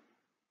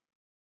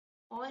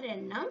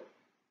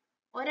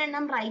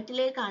ഒരെണ്ണം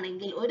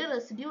റൈറ്റിലേക്കാണെങ്കിൽ, ഒരു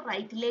റെസിഡ്യൂ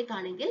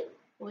റൈറ്റിലേക്കാണെങ്കിൽ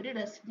ഒരു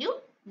റെസിഡ്യൂ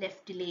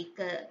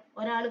ലെഫ്റ്റിലേക്ക്,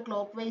 ഒരാൾ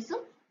ക്ലോക്ക്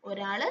വൈസും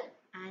ഒരാൾ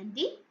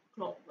anti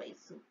clock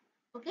വൈസും.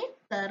 Okay,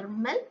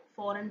 thermal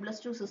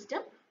 4n+2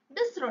 system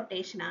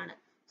ഡിസ്റൊട്ടേഷൻ ആണ്.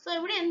 സോ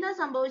ഇവിടെ എന്താ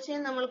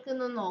സംഭവിച്ചതെന്ന് നമ്മൾക്ക്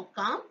ഒന്ന്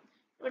നോക്കാം.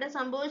 ഇവിടെ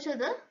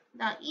സംഭവിച്ചത്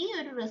ഈ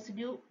ഒരു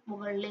റെസിഡ്യൂ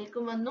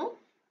മുകളിലേക്കും വന്നു,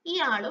 ഈ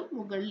ആളും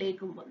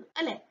മുകളിലേക്കും വന്നു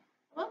അല്ലെ.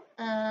 അപ്പൊ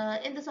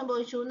എന്ത്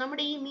സംഭവിച്ചു?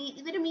 നമ്മുടെ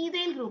ഇതൊരു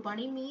മീഥൈൽ ഗ്രൂപ്പാണ്.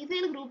 ഈ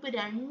മീഥൈൽ ഗ്രൂപ്പ്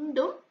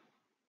രണ്ടും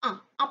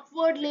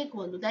അപ്വേർഡിലേക്ക്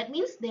വന്നു. That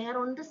means they are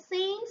on the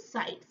same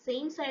side.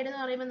 Same side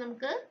എന്ന് പറയുമ്പോൾ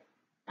നമുക്ക്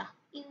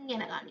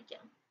ഇങ്ങനെ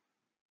കാണിക്കാം.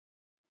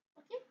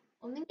 ഓക്കെ,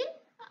 ഒന്നെങ്കിൽ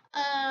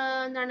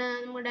എന്താണ്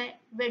നമ്മുടെ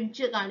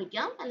വെഡ്ജ്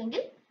കാണിക്കാം,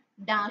 അല്ലെങ്കിൽ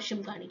ഡാഷും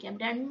കാണിക്കാം.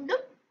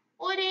 രണ്ടും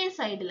ഒരേ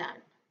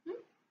സൈഡിലാണ്.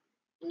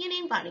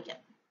 ഇങ്ങനെയും കാണിക്കാം,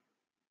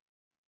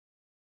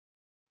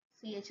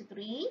 CH3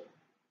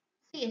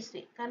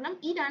 CH3. കാരണം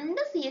ഈ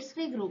രണ്ട്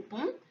CH3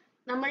 ഗ്രൂപ്പും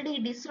നമ്മളുടെ ഈ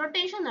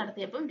ഡിസ്റൊട്ടേഷൻ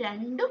നടത്തിയപ്പോൾ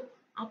രണ്ടും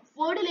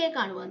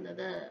അപ്വേർഡിലേക്കാണ്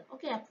വന്നത്.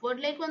 ഓക്കെ,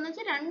 അപ്വേർഡിലേക്ക് വന്നു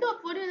വെച്ചാൽ രണ്ടും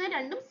അപ്വേർഡ് വന്നാൽ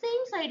രണ്ടും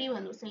സെയിം സൈഡിൽ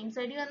വന്നു. സെയിം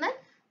സൈഡിൽ വന്നാൽ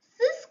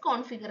സിസ്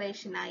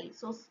കോൺഫിഗറേഷൻ ആയി.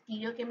 സോ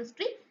സ്റ്റീരിയോ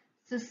കെമിസ്ട്രി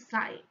സിസ്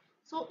ആയി.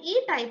 സോ ഈ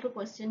ടൈപ്പ്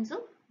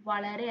ക്വസ്റ്റ്യൻസും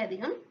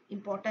വളരെയധികം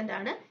ഇമ്പോർട്ടന്റ്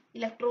ആണ്.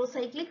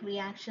 ഇലക്ട്രോസൈക്ലിക്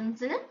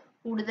റിയാക്ഷൻസിന്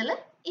കൂടുതൽ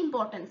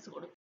ഇമ്പോർട്ടൻസ്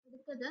കൊടുക്കും.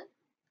 അടുത്തത്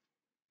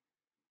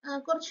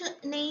കുറച്ച്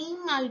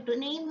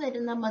നെയിം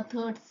വരുന്ന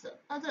മെത്തേഡ്സ്,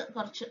 അത്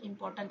കുറച്ച്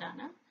ഇമ്പോർട്ടന്റ്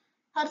ആണ്.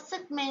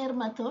 ഹെർസറ്റ്-മെയർ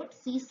മെത്തേഡ്,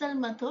 സീസൽ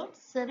മെത്തേഡ്,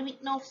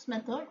 സെർവിക്നോഫ്സ്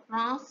മെത്തേഡ്,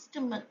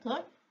 റാസ്റ്റ്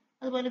മെത്തേഡ്,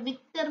 അതുപോലെ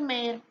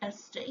വിക്ടർ-മെയർ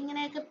ടെസ്റ്റ്,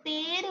 ഇങ്ങനെയൊക്കെ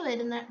പേര്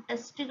വരുന്ന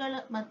ടെസ്റ്റുകൾ,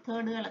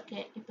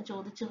 മെത്തേഡുകളൊക്കെ ഇപ്പൊ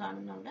ചോദിച്ചു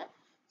കാണുന്നുണ്ട്.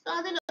 സോ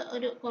അതിൽ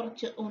ഒരു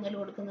കുറച്ച് ഊന്നൽ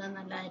കൊടുക്കുന്നത്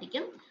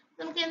നല്ലതായിരിക്കും.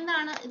 നമുക്ക്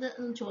എന്താണ് ഇത്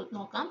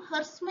നോക്കാം.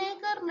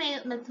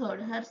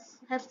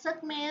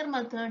 ഹെർസറ്റ്-മെയർ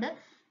മെത്തേഡ്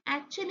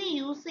ആക്ച്വലി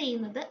യൂസ്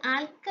ചെയ്യുന്നത്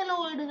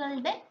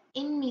ആൽക്കലോയിഡുകളുടെ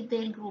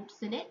N-methyl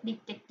ഗ്രൂപ്പ്സിനെ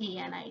ഡിറ്റക്ട്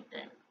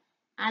ചെയ്യാനായിട്ടാണ്.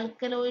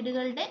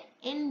 ആൽക്കലോയിഡുകളുടെ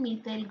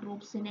N-methyl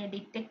ഗ്രൂപ്പ്സിനെ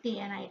ഡിറ്റക്ട്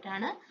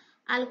ചെയ്യാനായിട്ടാണ്.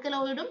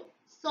 ആൽക്കലോയിഡും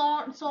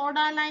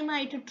സോഡാ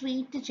ലൈമായിട്ട്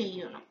ട്രീറ്റ്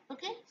ചെയ്യണം.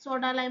 ഓക്കെ,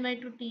 സോഡാ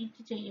ലൈമായിട്ട്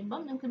ട്രീറ്റ്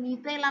ചെയ്യുമ്പോൾ നമുക്ക്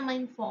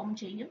മീഥൈലമൈൻ ഫോം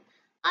ചെയ്യും.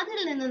 അതിൽ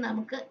നിന്ന്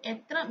നമുക്ക്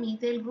എത്ര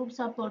മീഥൈൽ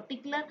ഗ്രൂപ്പ്സ് ആ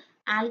പെർട്ടിക്കുലർ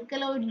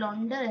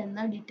ആൽക്കലോയിഡിലുണ്ട്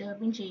എന്ന്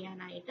ഡിറ്റർമിൻ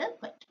ചെയ്യാനായിട്ട്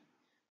പറ്റും.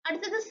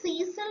 അടുത്തത്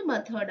സീസൽ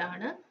മെത്തേഡ്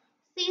ആണ്.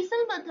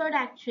 സീസൽ മെത്തേഡ്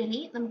ആക്ച്വലി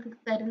നമുക്ക്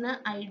തരുന്ന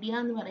ഐഡിയ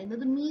എന്ന്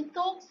പറയുന്നത്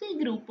മീത്തോക്സി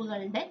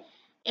ഗ്രൂപ്പുകളുടെ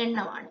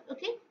എണ്ണമാണ്.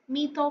 ഓക്കെ,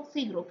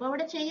 മീത്തോക്സി ഗ്രൂപ്പ്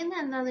അവിടെ ചെയ്യുന്ന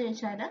എന്താണെന്ന്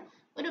വെച്ചാൽ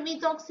ഒരു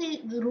മീത്തോക്സി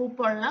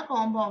ഗ്രൂപ്പ് ഉള്ള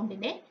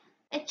കോമ്പൗണ്ടിനെ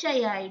HI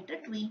ആയിട്ട്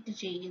ട്രീറ്റ്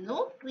ചെയ്യുന്നു.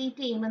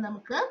 ട്രീറ്റ് ചെയ്യുമ്പോൾ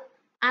നമുക്ക്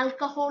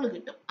ആൽക്കഹോൾ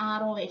കിട്ടും,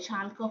 ROH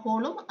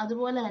ആൽക്കഹോളും,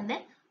 അതുപോലെ തന്നെ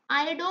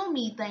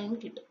അയഡോമീഥൈൻ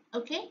കിട്ടും.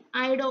 ഓക്കെ,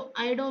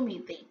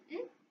 അയഡോമീഥൈൻ.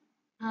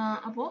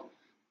 അപ്പോൾ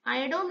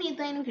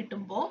അയഡോമീഥൈൻ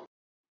കിട്ടുമ്പോൾ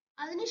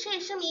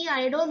അതിനുശേഷം ഈ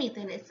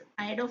അയഡോമീഥൈനെ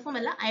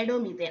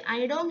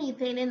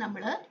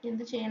നമ്മൾ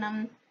എന്ത് ചെയ്യണം?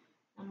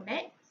 നമ്മുടെ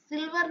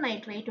സിൽവർ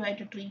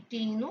നൈട്രേറ്റുമായിട്ട് ട്രീറ്റ്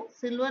ചെയ്യുന്നു.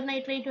 സിൽവർ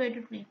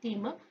നൈട്രേറ്റുമായിട്ട് ട്രീറ്റ്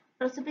ചെയ്യുമ്പോൾ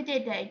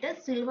പ്രസിപ്പിറ്റേറ്റ് ആയിട്ട്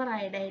സിൽവർ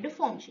അയഡൈഡ്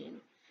ഫോം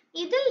ചെയ്യുന്നു.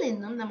 ഇതിൽ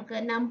നിന്നും നമുക്ക്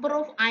നമ്പർ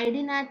ഓഫ്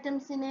അയഡിൻ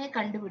ആറ്റംസിനെ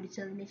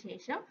കണ്ടുപിടിച്ചതിന്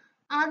ശേഷം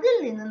അതിൽ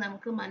നിന്ന്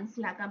നമുക്ക്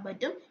മനസ്സിലാക്കാൻ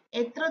പറ്റും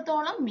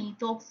എത്രത്തോളം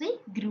മീത്തോക്സി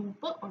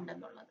ഗ്രൂപ്പ്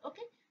ഉണ്ടെന്നുള്ളത്.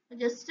 ഓക്കെ,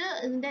 ജസ്റ്റ്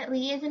ഇതിന്റെ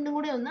റിയേജന്റും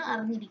കൂടി ഒന്ന്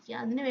അറിഞ്ഞിരിക്കുക,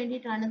 അതിന്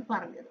വേണ്ടിയിട്ടാണ് ഇത്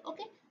പറഞ്ഞത്.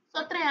 ഓക്കെ, സോ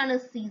അത്രയാണ്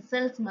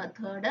സീസൽസ്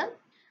മെത്തേഡ്.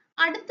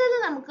 അടുത്തത്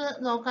നമുക്ക്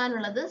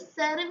നോക്കാനുള്ളത്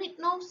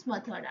സെർവിറ്റ്നോവ്സ്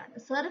മെത്തേഡ് ആണ്.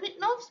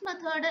 സെർവിറ്റ്നോവ്സ്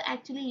മെത്തേഡ്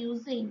ആക്ച്വലി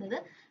യൂസ് ചെയ്യുന്നത്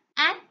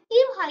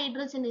ആക്റ്റീവ്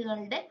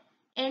ഹൈഡ്രജനുകളുടെ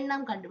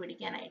എണ്ണം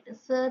കണ്ടുപിടിക്കാനായിട്ട്.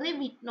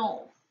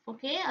 സെർവിറ്റ്നോവ്,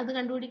 ഓക്കെ, അത്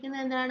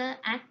കണ്ടുപിടിക്കുന്നത് എന്താണ്?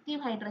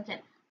 ആക്റ്റീവ്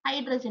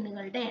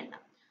ഹൈഡ്രജനുകളുടെ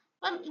എണ്ണം.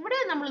 അപ്പം ഇവിടെ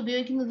നമ്മൾ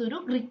ഉപയോഗിക്കുന്നത് ഒരു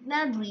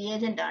ഗ്രിഗ്നാർഡ്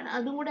റിയേജന്റ് ആണ്,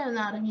 അതും കൂടെ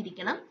ഒന്ന്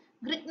അറിഞ്ഞിരിക്കണം.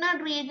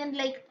 ഗ്രിഗ്നാർഡ് റിയേജന്റ്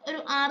ലൈക്ക് ഒരു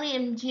 6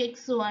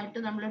 mgxുമായിട്ട്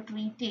നമ്മൾ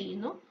ട്രീറ്റ്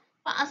ചെയ്യുന്നു.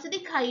 അപ്പൊ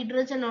അസിഡിക്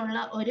ഹൈഡ്രജൻ ഉള്ള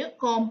ഒരു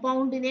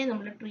കോമ്പൗണ്ടിനെ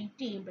നമ്മൾ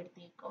ട്രീറ്റ്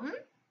ചെയ്യുമ്പോഴത്തേക്കും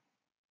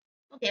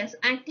ഓക്കെ,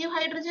 ആക്റ്റീവ്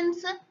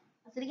ഹൈഡ്രജൻസ്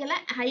അസിഡിക് അല്ല,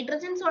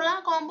 ഹൈഡ്രജൻസ് ഉള്ള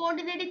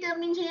കോമ്പൗണ്ടിനെ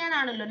determine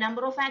ചെയ്യാനാണല്ലോ,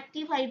 number of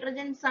active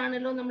hydrogens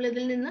ആണല്ലോ നമ്മൾ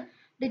ഇതിൽ നിന്ന്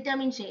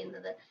ഡിറ്റർമിൻ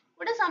ചെയ്യുന്നത്.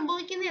 ഇവിടെ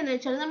സംഭവിക്കുന്നത് എന്ന്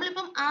വെച്ചാൽ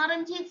നമ്മളിപ്പം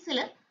RMgxൽ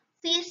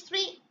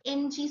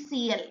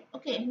CH3MgCl,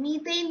 ഓക്കെ,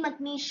 മീഥൈൽ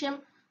മഗ്നീഷ്യം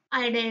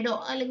അയഡൈഡോ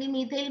അല്ലെങ്കിൽ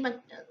മീഥൈൽ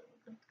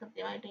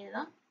കൃത്യമായിട്ട്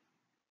എഴുതാം,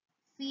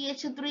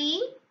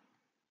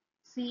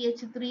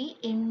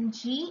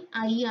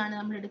 CH3MgI ആണ്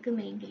നമ്മൾ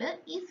എടുക്കുന്നതെങ്കിൽ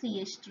ഈ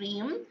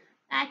CH3യും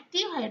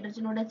ആക്റ്റീവ്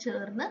ഹൈഡ്രജനോട്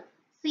ചേർന്ന്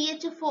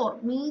CH4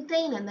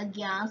 മീഥൈൻ എന്ന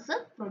ഗ്യാസ്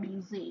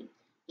പ്രൊഡ്യൂസ് ചെയ്യും.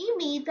 ഈ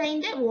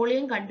മീഥൈന്റെ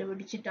വോളിയം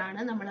കണ്ടുപിടിച്ചിട്ടാണ്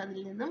നമ്മൾ അതിൽ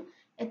നിന്നും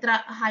എത്ര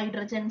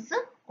ഹൈഡ്രജൻസ്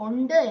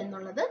ഉണ്ട്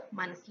എന്നുള്ളത്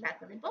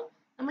മനസ്സിലാക്കുന്നത്. ഇപ്പം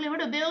നമ്മൾ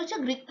ഇവിടെ ഉപയോഗിച്ച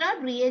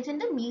Grignard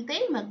reagent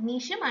methyl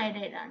magnesium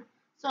iodide ആണ്.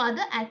 സോ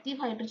അത് ആക്റ്റീവ്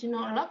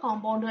ഹൈഡ്രജനുള്ള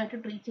കോമ്പൗണ്ടുമായിട്ട്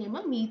ട്രീറ്റ്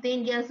ചെയ്യുമ്പോൾ മീഥൈൻ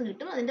ഗ്യാസ്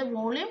കിട്ടും. അതിന്റെ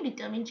വോളിയം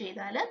ഡിറ്റർമിൻ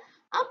ചെയ്താൽ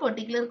ആ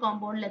പെർട്ടിക്കുലർ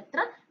കോമ്പൗണ്ടിൽ എത്ര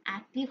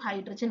ആക്റ്റീവ്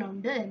ഹൈഡ്രജൻ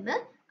ഉണ്ട് എന്ന്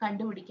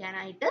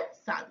കണ്ടുപിടിക്കാനായിട്ട്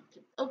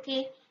സാധിക്കും. ഓക്കെ,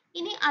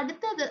 ഇനി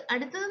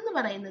അടുത്തതെന്ന്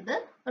പറയുന്നത്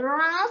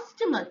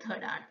റാസ്റ്റ്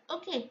മെത്തേഡ് ആണ്.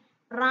 ഓക്കെ,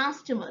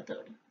 റാസ്റ്റ്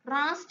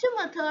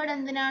മെത്തേഡ്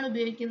എന്തിനാണ്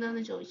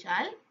ഉപയോഗിക്കുന്നതെന്ന്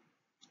ചോദിച്ചാൽ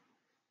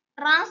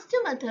റാസ്റ്റ്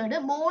മെത്തേഡ്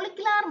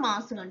മോളിക്കുലാർ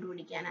മാസ്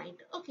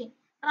കണ്ടുപിടിക്കാനായിട്ട്. ഓക്കെ,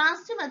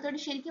 റാസ്റ്റ് മെത്തേഡ്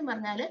ശരിക്കും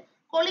പറഞ്ഞാൽ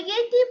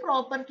കൊളിഗേറ്റീവ്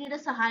പ്രോപ്പർട്ടിയുടെ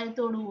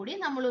സഹായത്തോടു കൂടി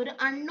നമ്മൾ ഒരു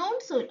അൺനോൺ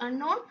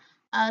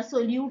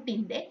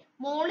സൊല്യൂട്ടിന്റെ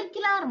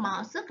മോളിക്കുലാർ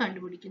മാസ്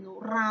കണ്ടുപിടിക്കുന്നു.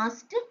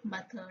 റാസ്റ്റ്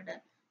മെത്തേഡ്.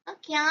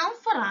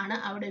 ക്യാംഫർ ആണ്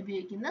അവിടെ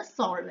ഉപയോഗിക്കുന്ന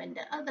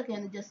സോൾവെന്റ്, അതൊക്കെ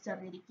ഒന്ന് ജസ്റ്റ്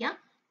അറിഞ്ഞിരിക്കാം.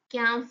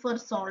 ക്യാംഫർ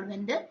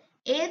സോൾവെന്റ്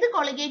ഏത്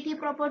കൊളിഗേറ്റീവ്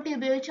പ്രോപ്പർട്ടി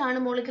ഉപയോഗിച്ചാണ്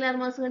മോളിക്കുലാർ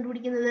മാസ്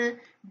കണ്ടുപിടിക്കുന്നത്?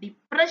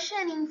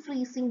 ഡിപ്രഷൻ ഇൻ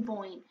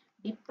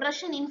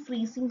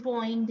ഫ്രീസിംഗ്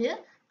പോയിന്റ്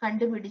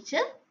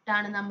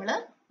കണ്ടുപിടിച്ചിട്ടാണ് നമ്മൾ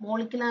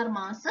മോളിക്കുലാർ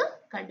മാസ്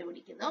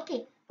കണ്ടുപിടിക്കുന്നത്. ഓക്കെ,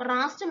 അപ്പൊ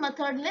റാസ്റ്റ്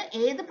മെത്തേഡിൽ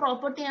ഏത്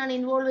പ്രോപ്പർട്ടിയാണ്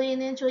ഇൻവോൾവ്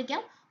ചെയ്യുന്നതെന്ന്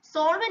ചോദിക്കാം,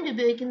 സോൾവെന്റ്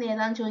ഉപയോഗിക്കുന്ന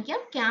ഏതാന്ന് ചോദിക്കാം.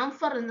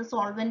 ക്യാംഫർ എന്ന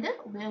സോൾവെന്റ്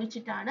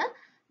ഉപയോഗിച്ചിട്ടാണ്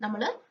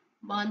നമ്മൾ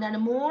എന്താണ്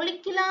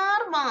molecular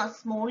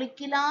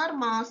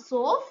mass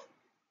of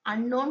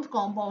unknown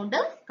compound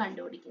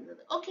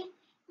കണ്ടുപിടിക്കുന്നത്. ഓക്കെ,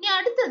 ഇനി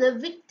അടുത്തത്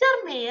വിക്ടർ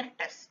മേയർ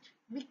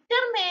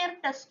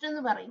ടെസ്റ്റ്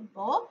എന്ന്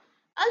പറയുമ്പോൾ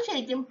അത്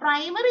ശരിക്കും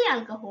പ്രൈമറി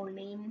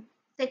ആൽക്കഹോളിനെയും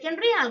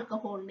സെക്കൻഡറി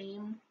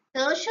ആൽക്കഹോളിനെയും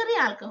ടേർഷ്യറി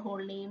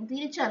ആൽക്കഹോളിനെയും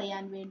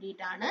തിരിച്ചറിയാൻ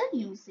വേണ്ടിയിട്ടാണ്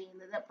യൂസ്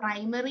ചെയ്യുന്നത്.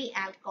 പ്രൈമറി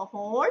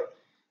ആൽക്കഹോൾ,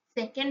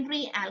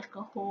 സെക്കൻഡറി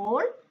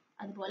ആൽക്കഹോൾ,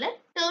 അതുപോലെ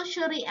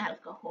tertiary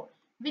alcohol.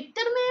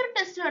 Victor mayor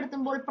test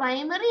നടത്തുമ്പോൾ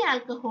പ്രൈമറി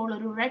ആൽക്കഹോൾ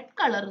ഒരു റെഡ്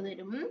കളർ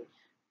തരും,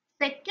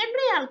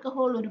 സെക്കൻഡറി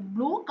ആൽക്കഹോൾ ഒരു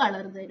ബ്ലൂ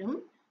കളർ തരും,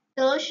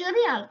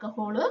 ടേർഷ്യറി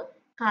ആൽക്കഹോൾ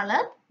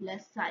കളർ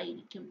ലെസ്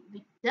ആയിരിക്കും.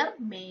 Victor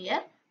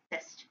mayor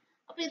test.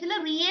 അപ്പൊ ഇതിൽ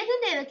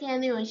റിയേജന്റ്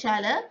ഏതൊക്കെയാന്ന്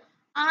ചോദിച്ചാൽ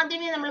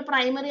ആദ്യമേ നമ്മൾ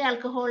പ്രൈമറി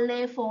ആൽക്കഹോളിനെ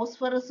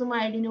ഫോസ്ഫറസും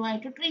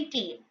അയഡിനുമായിട്ട് ട്രീറ്റ്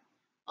ചെയ്യും.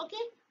 ഓക്കെ,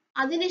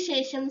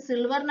 അതിനുശേഷം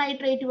സിൽവർ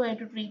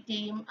നൈട്രേറ്റുമായിട്ട് ട്രീറ്റ്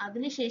ചെയ്യും,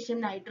 അതിനുശേഷം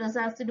നൈട്രസ്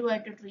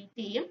ആസിഡുമായിട്ട് ട്രീറ്റ്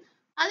ചെയ്യും,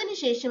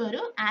 അതിനുശേഷം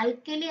ഒരു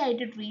ആൽക്കലി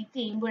ആയിട്ട് ട്രീറ്റ്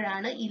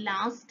ചെയ്യുമ്പോഴാണ് ഈ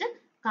ലാസ്റ്റ്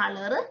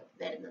കളർ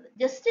വരുന്നത്.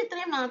 ജസ്റ്റ്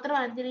ഇത്രയും മാത്രം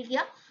അറിഞ്ഞിരിക്കുക.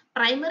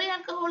 പ്രൈമറി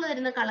ആൽക്കഹോൾ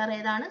തരുന്ന കളർ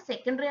ഏതാണ്,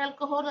 സെക്കൻഡറി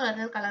ആൽക്കഹോൾ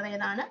തരുന്ന കളർ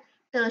ഏതാണ്,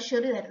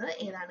 ടേർഷ്യറി തരുന്നത്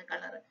ഏതാണ്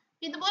കളർ.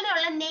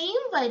 ഇതുപോലെയുള്ള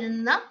നെയിം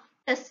വരുന്ന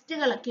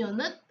ടെസ്റ്റുകളൊക്കെ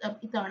ഒന്ന്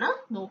ഇത്തവണ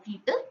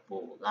നോക്കിയിട്ട്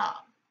പോവുക.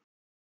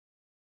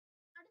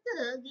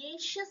 അടുത്തത്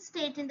ഗേഷ്യസ്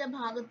സ്റ്റേറ്റിന്റെ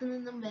ഭാഗത്തു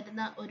നിന്നും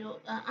വരുന്ന ഒരു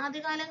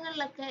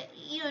ആദ്യകാലങ്ങളിലൊക്കെ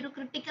ഈ ഒരു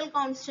ക്രിട്ടിക്കൽ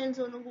കോൺസ്റ്റൻസ്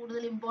ഒന്നും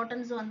കൂടുതൽ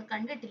ഇമ്പോർട്ടൻസ് വന്ന്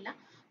കണ്ടിട്ടില്ല.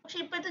 പക്ഷെ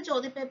ഇപ്പോഴത്തെ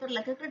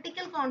ചോദ്യപേപ്പറിലൊക്കെ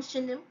ക്രിട്ടിക്കൽ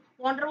കോൺസ്റ്റന്റും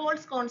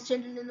വാണ്ടർവോൾസ്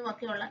കോൺസ്റ്റന്റിൽ നിന്നും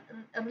ഒക്കെയുള്ള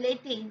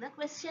റിലേറ്റ് ചെയ്യുന്ന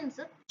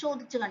ക്വസ്റ്റ്യൻസ്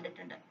ചോദിച്ചു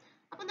കണ്ടിട്ടുണ്ട്.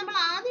 അപ്പൊ നമ്മൾ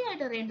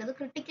ആദ്യമായിട്ട് അറിയേണ്ടത്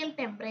critical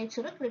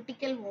temperature,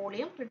 critical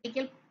volume,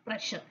 critical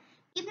pressure,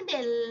 ഇതിന്റെ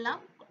എല്ലാം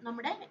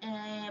നമ്മുടെ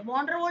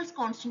വാണ്ടർവോൾസ്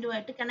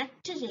കോൺസ്റ്റന്റുമായിട്ട്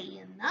കണക്ട്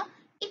ചെയ്യുന്ന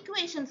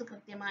ഇക്വേഷൻസ്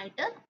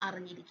കൃത്യമായിട്ട്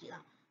അറിഞ്ഞിരിക്കുക.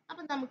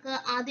 അപ്പൊ നമുക്ക്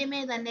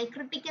ആദ്യമേ തന്നെ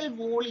critical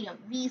volume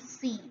VC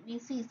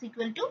is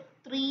equal to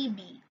 3B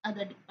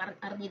അത്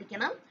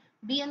അറിഞ്ഞിരിക്കണം.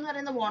 B എന്ന്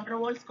പറയുന്ന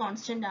വാണ്ടർവോൾസ്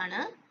കോൺസ്റ്റന്റ്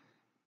ആണ്.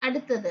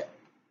 അടുത്തത്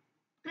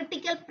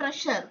critical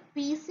pressure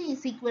PC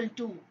is equal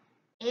to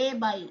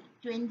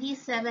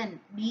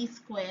A/27B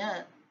square.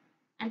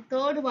 And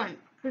third one,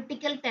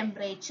 critical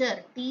temperature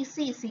TC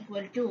is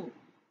equal to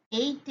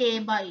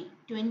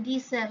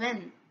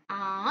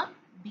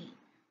 8A/27RB.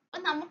 അപ്പൊ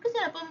നമുക്ക്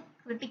ചിലപ്പം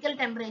ക്രിട്ടിക്കൽ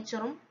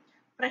ടെമ്പറേച്ചറും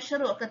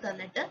പ്രഷറും ഒക്കെ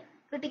തന്നിട്ട്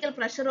ക്രിട്ടിക്കൽ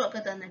പ്രഷറും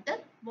ഒക്കെ തന്നിട്ട്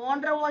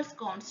വാണ്ടർവോൾസ്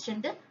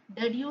കോൺസ്റ്റന്റ്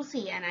ഡെഡ്യൂസ്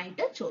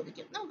ചെയ്യാനായിട്ട്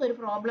ചോദിക്കും. നമുക്കൊരു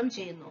പ്രോബ്ലം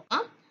ചെയ്ത്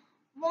നോക്കാം.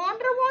 Van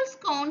der Waals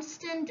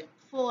constant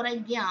for a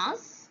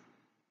gas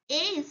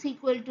A is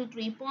equal to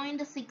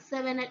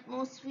 3.67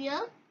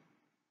 atmosphere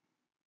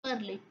per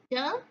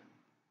liter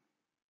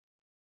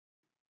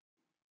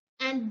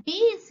and B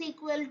is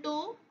equal to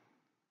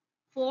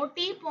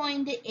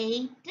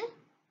 40.8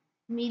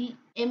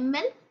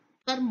 ml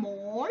per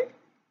mole.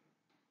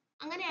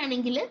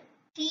 അങ്ങനെയാണെങ്കിൽ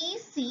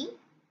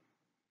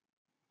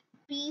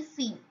PC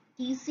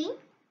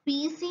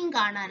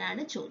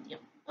കാണാനാണ്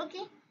ചോദ്യം.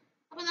 ഓക്കെ,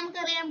 അപ്പൊ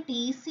നമുക്കറിയാം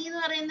TC എന്ന്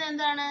പറയുന്നത്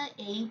എന്താണ്?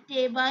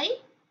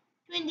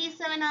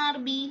 8A/27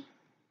 RB.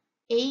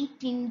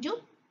 8 into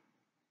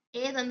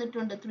A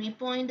തന്നിട്ടുണ്ട്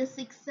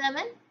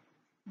 3.67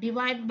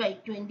 divided by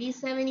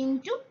 27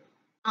 into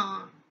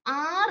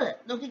R.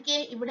 നോക്കിക്കേ,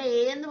 ഇവിടെ A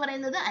എന്ന്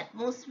പറയുന്നത്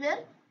അറ്റ്മോസ്ഫിയർ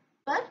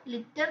per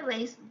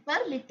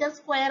liter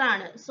square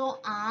ആണ്. So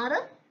R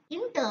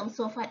in terms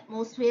of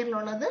atmosphere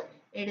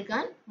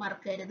എടുക്കാൻ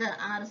മറക്കരുത്.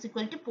 R is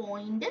equal to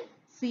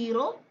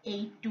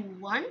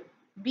 0.0821.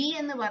 B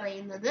എന്ന്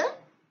പറയുന്നത്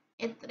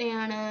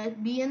എത്രയാണ്?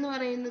 B എന്ന്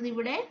പറയുന്നത്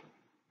ഇവിടെ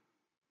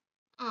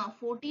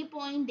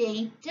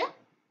 40.8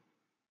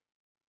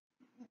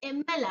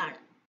 ml ആണ്.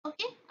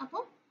 ഓക്കെ,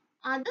 അപ്പോൾ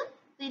അത്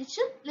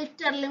തിരിച്ച്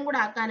ലിറ്ററിലും കൂടെ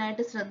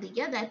ആക്കാനായിട്ട്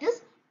ശ്രദ്ധിക്കുക. That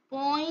is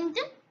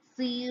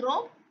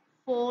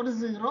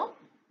 0.0408.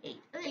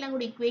 അതെല്ലാം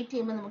കൂടി ഇക്വേറ്റ്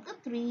ചെയ്യുമ്പോൾ നമുക്ക്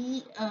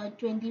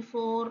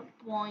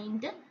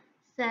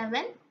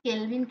 324.7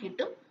 കെൽവിൻ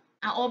കിട്ടും.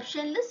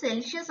 ഓപ്ഷനിൽ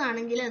സെൽഷ്യസ്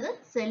ആണെങ്കിൽ അത്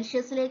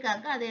സെൽഷ്യസിലേക്ക്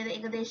ആക്കുക. അതായത്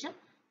ഏകദേശം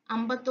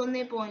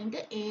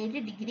 51.7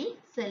 ഡിഗ്രി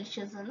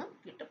സെൽഷ്യസ് എന്നും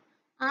കിട്ടും.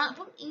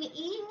 അപ്പം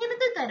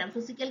ഇങ്ങനത്തെ തരം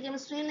ഫിസിക്കൽ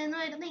കെമിസ്ട്രിയിൽ നിന്ന്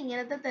വരുന്ന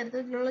ഇങ്ങനത്തെ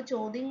തരത്തിലുള്ള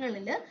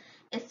ചോദ്യങ്ങളിൽ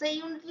SI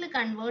യൂണിറ്റിൽ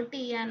കൺവേർട്ട്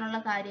ചെയ്യാനുള്ള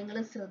കാര്യങ്ങൾ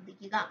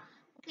ശ്രദ്ധിക്കുക.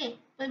 ഓക്കെ,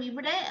 അപ്പം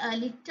ഇവിടെ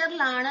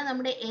ലിറ്ററിലാണ്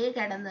നമ്മുടെ A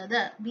കിടന്നത്,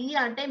 B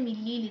ആട്ടെ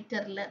മില്ലി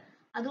ലിറ്ററിൽ.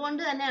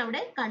 അതുകൊണ്ട് തന്നെ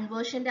അവിടെ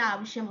കൺവേർഷന്റെ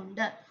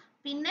ആവശ്യമുണ്ട്.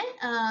 പിന്നെ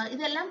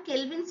ഇതെല്ലാം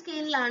കെൽവിൻ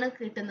സ്കെയിലിലാണ്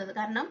കിട്ടുന്നത്.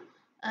 കാരണം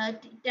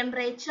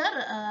ടെമ്പറേച്ചർ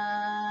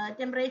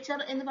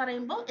എന്ന്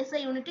പറയുമ്പോൾ SI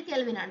യൂണിറ്റ്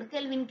കെൽവിൻ ആണ്.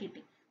 കെൽവിൻ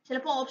കിട്ടി.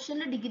 ചിലപ്പോൾ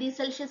ഓപ്ഷനിൽ ഡിഗ്രി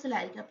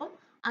സെൽഷ്യസിലായിരിക്കും. അപ്പം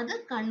അത്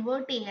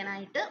കൺവേർട്ട്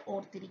ചെയ്യാനായിട്ട്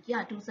ഓർത്തിരിക്കുക.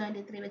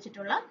 273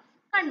 വെച്ചിട്ടുള്ള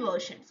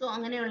കൺവേർഷൻ. സോ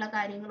അങ്ങനെയുള്ള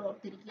കാര്യങ്ങൾ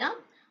ഓർത്തിരിക്കുക.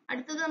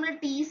 അടുത്തത് നമ്മൾ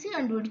TC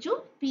കണ്ടുപിടിച്ചു.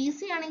 PC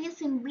ആണെങ്കിൽ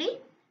സിംപ്ലി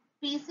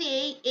PC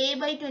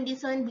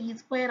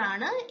A/27B²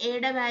 ആണ്.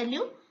 എയുടെ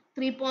വാല്യൂ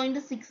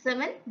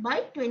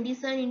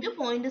 3.67/27 into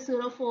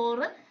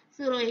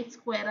 0.0408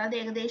 സ്ക്വയർ. അത്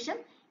ഏകദേശം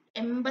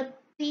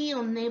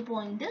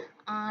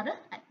 81.6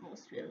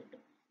 അറ്റ്മോസ്ഫിയർ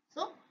കിട്ടും.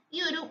 സോ ഈ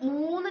ഒരു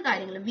 3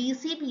 കാര്യങ്ങൾ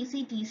VC, PC,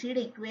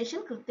 TCയുടെ ഇക്വേഷൻ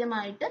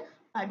കൃത്യമായിട്ട്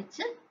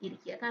പഠിച്ച്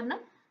ഇരിക്കുക. കാരണം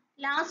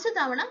ലാസ്റ്റ്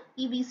തവണ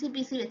ഈ VC,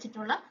 PC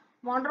വെച്ചിട്ടുള്ള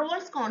വാൻ ഡെർ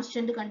വാൾസ്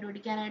കോൺസ്റ്റന്റ്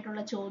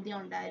കണ്ടുപിടിക്കാനായിട്ടുള്ള ചോദ്യം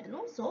ഉണ്ടായിരുന്നു.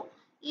 സോ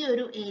ഈ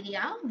ഒരു ഏരിയ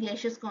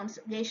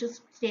ഗേഷ്യസ്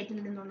സ്റ്റേറ്റിൽ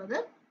നിന്നുള്ളത്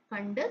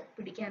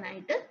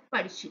കണ്ടുപിടിക്കാനായിട്ട്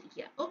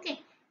പഠിച്ചിരിക്കുക. ഓക്കെ,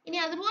 ഇനി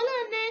അതുപോലെ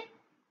തന്നെ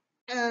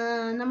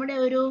നമ്മുടെ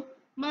ഒരു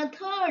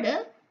മെത്തേഡ്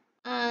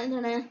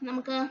എന്താണ്,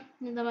 നമുക്ക്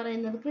എന്താ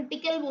പറയുന്നത്,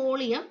 ക്രിട്ടിക്കൽ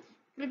വോളിയം,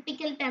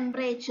 ക്രിട്ടിക്കൽ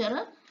ടെമ്പറേച്ചർ,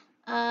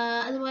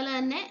 അതുപോലെ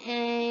തന്നെ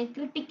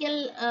ക്രിട്ടിക്കൽ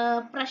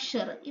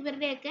പ്രഷർ,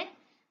 ഇവരുടെയൊക്കെ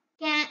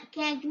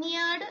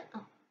കാഗ്നിയാർഡ്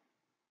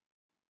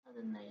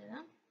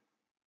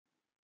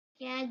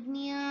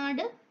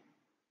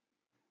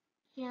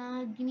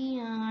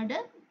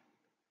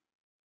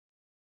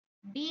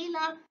ഡി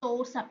ലാ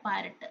ടോർസ്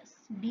അപ്പാരറ്റസ്,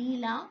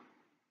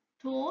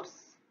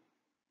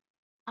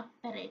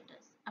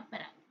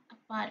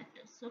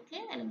 ഓക്കെ,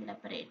 അല്ലെങ്കിൽ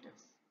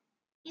അപ്പറേറ്റസ്.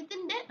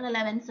 ഇതിന്റെ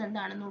റെലവൻസ്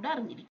എന്താണെന്ന് കൂടെ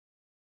അറിഞ്ഞിരിക്കും.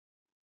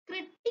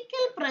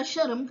 ക്രിട്ടിക്കൽ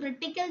പ്രഷറും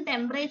ക്രിട്ടിക്കൽ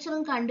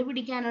ടെമ്പറേച്ചറും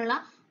കണ്ടുപിടിക്കാനുള്ള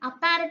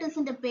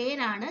അപ്പാരറ്റസിന്റെ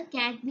പേരാണ്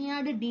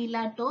കാഗ്നിയാർഡ് ഡി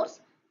ലാ ടോർസ്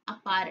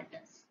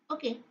അപ്പാരറ്റസ്.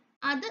 ഓക്കെ,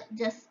 അത്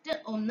ജസ്റ്റ്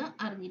ഒന്ന്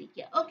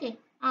അറിഞ്ഞിരിക്കുക. ഓക്കെ,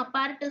 ആ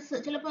അപ്പാരറ്റസ്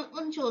ചിലപ്പോൾ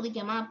ഒന്ന്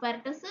ചോദിക്കാം, ആ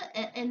അപ്പാരറ്റസ്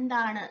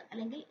എന്താണ്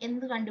അല്ലെങ്കിൽ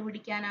എന്ത്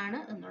കണ്ടുപിടിക്കാനാണ്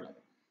എന്നുള്ളത്.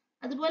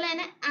 അതുപോലെ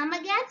തന്നെ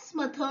അമഗാറ്റ്സ്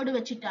മെത്തേഡ്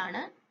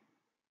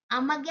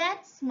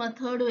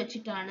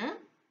വെച്ചിട്ടാണ്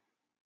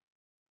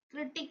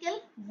ക്രിട്ടിക്കൽ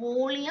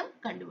വോളിയം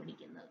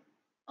കണ്ടുപിടിക്കുന്നത്.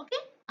 ഓക്കെ,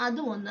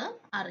 അതും ഒന്ന്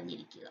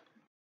അറിഞ്ഞിരിക്കുക.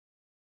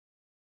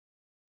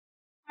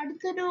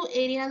 അടുത്തൊരു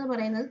ഏരിയ എന്ന്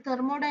പറയുന്നത്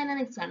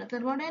തെർമോഡൈനാമിക്സ് ആണ്.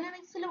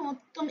 തെർമോഡൈനാമിക്സിൽ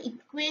മൊത്തം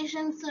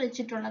ഇക്വേഷൻസ്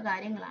വെച്ചിട്ടുള്ള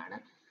കാര്യങ്ങളാണ്.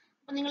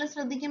 അപ്പൊ നിങ്ങൾ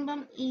ശ്രദ്ധിക്കുമ്പം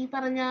ഈ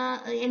പറഞ്ഞ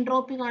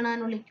എൻട്രോപ്പി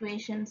കാണാനുള്ള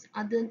ഇക്വേഷൻസ്,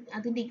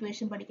 അതിന്റെ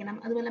ഇക്വേഷൻ പഠിക്കണം.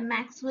 അതുപോലെ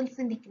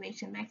മാക്സ്വെൽസിന്റെ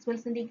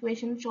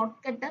ഇക്വേഷൻ ഷോർട്ട്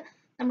കട്ട്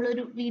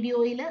നമ്മളൊരു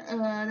വീഡിയോയിൽ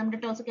നമ്മുടെ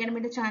ടോസ്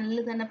അക്കാഡമിയുടെ ചാനലിൽ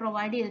തന്നെ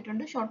പ്രൊവൈഡ്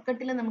ചെയ്തിട്ടുണ്ട്. ഷോർട്ട്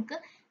കട്ടിൽ നമുക്ക്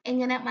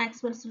എങ്ങനെ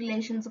മാക്സ്വെൽസ്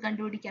റിലേഷൻസ്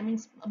കണ്ടുപിടിക്കാം,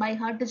 മീൻസ് ബൈ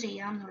ഹാർട്ട്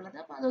ചെയ്യാം എന്നുള്ളത്.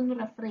 അപ്പൊ അതൊന്ന്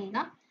റെഫർ ചെയ്യുക.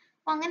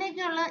 അപ്പൊ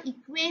അങ്ങനെയൊക്കെയുള്ള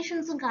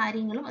ഇക്വേഷൻസും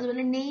കാര്യങ്ങളും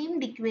അതുപോലെ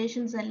നെയിംഡ്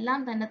ഇക്വേഷൻസ് എല്ലാം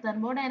തന്നെ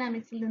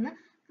തെർമോഡൈനാമിക്സിൽ നിന്ന്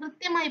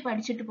കൃത്യമായി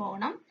പഠിച്ചിട്ട്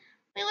പോകണം.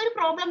 ഒരു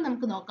പ്രോബ്ലം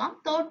നമുക്ക് നോക്കാം.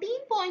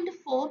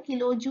 13.4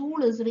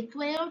 kilojoule is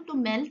required to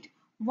melt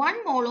 1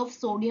 mole of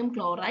sodium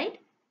chloride.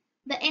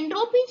 The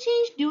entropy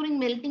change during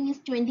melting is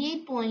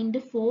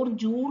 28.4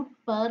 joule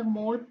per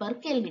mole per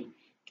Kelvin.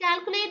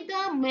 Calculate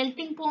the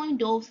melting point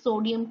of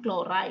sodium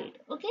chloride.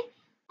 Okay.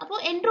 അപ്പോൾ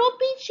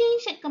entropy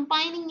change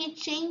combining A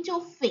change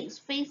of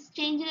phase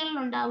ചേഞ്ചുകളിൽ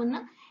ഉണ്ടാവുന്ന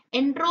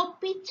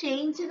entropy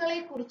ചേഞ്ചുകളെ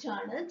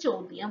കുറിച്ചാണ്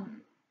ചോദ്യം.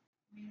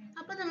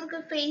 അപ്പൊ നമുക്ക്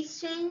phase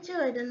change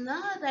വരുന്ന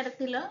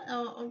തരത്തില്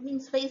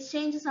means phase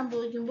change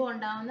സംഭവിക്കുമ്പോൾ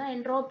ഉണ്ടാവുന്ന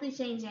എൻട്രോപ്പി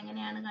ചേഞ്ച്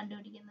എങ്ങനെയാണ്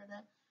കണ്ടുപിടിക്കുന്നത്?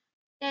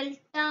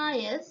 Delta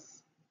S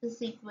is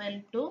equal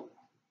to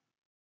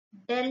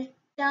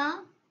delta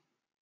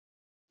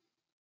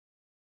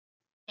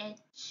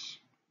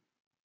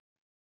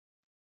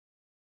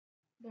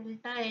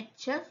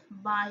H F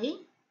by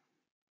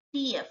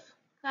T F.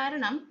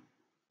 കാരണം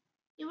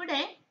ഇവിടെ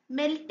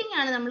മെൽറ്റിംഗ്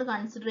ആണ് നമ്മൾ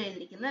കൺസിഡർ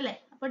ചെയ്തിരിക്കുന്നത് അല്ലെ.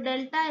 അപ്പൊ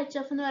ഡെൽറ്റ എച്ച്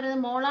എഫ് എന്ന്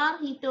പറയുന്നത് molar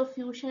heat of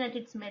fusion at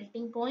its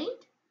melting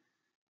point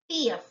T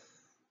F.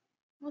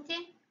 Okay,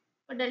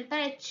 അപ്പൊ ഡെൽറ്റ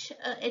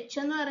എച്ച്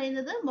എന്ന്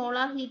പറയുന്നത്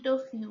molar heat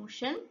of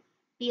fusion,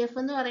 T F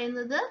എന്ന്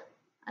പറയുന്നത്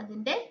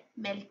അതിന്റെ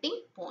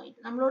മെൽറ്റിംഗ് പോയിന്റ്.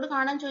 നമ്മളോട്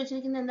കാണാൻ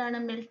ചോദിച്ചിരിക്കുന്നത് എന്താണ്?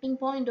 മെൽറ്റിംഗ്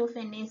പോയിന്റ് ഓഫ്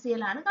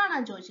NaCl ആണ്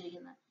കാണാൻ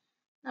ചോദിച്ചിരിക്കുന്നത്.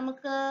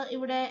 നമുക്ക്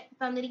ഇവിടെ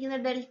തന്നിരിക്കുന്ന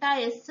delta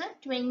S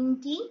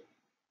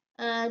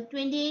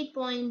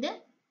 28.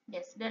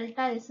 Yes,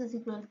 delta S is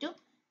equal to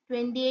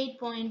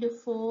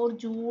 28.4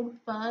 joule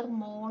per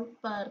mole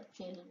per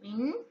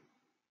Kelvin.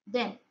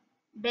 Then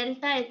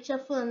delta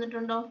HF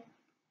തന്നിട്ടുണ്ടോ?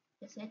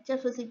 Yes,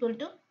 HF is equal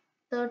to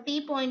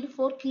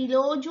 30.4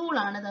 kilojoule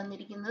ആണ്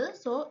തന്നിരിക്കുന്നത്.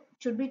 So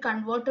should be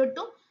converted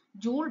to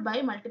joule by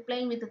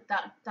multiplying with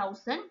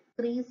 1000.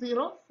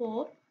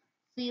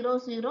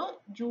 30400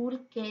 joule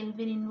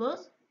Kelvin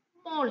inverse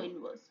mole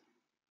inverse.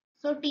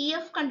 So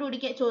TF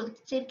കണ്ടുപിടിക്കാൻ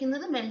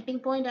ചോദിച്ചിരിക്കുന്നത്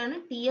melting point ആണ്.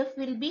 TF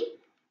will be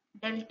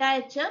delta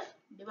HF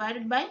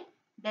divided by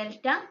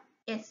delta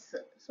S.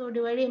 So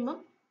divide ചെയ്യുമ്പോൾ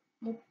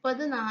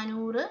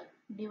 30400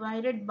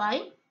 divided by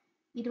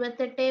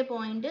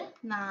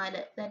 28.4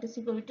 that is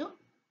equal to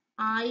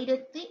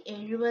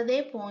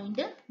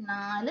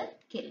 1070.4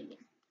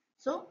 Kelvin.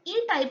 So ഈ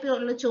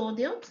ടൈപ്പിലുള്ള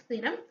ചോദ്യം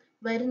സ്ഥിരം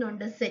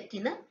വരുന്നുണ്ട്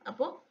സെറ്റിന്.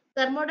 അപ്പോൾ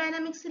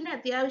തെർമോഡൈനാമിക്സിന്റെ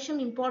അത്യാവശ്യം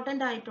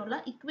ഇമ്പോർട്ടന്റ് ആയിട്ടുള്ള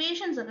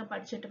ഇക്വേഷൻസ് ഒക്കെ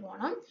പഠിച്ചിട്ട്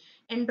പോകണം.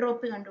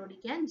 എൻട്രോപ്പി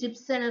കണ്ടുപിടിക്കാൻ,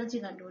 ജിബ്സ് എനർജി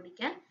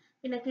കണ്ടുപിടിക്കാൻ,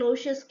 പിന്നെ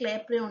ക്ലോഷ്യസ്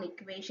ക്ലേപ്രിയോൺ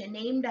ഇക്വേഷൻ,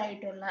 നെയിംഡ്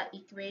ആയിട്ടുള്ള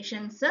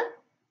ഇക്വേഷൻസ്,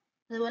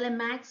 അതുപോലെ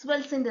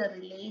മാക്സ്വെൽസിന്റെ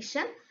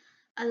റിലേഷൻ,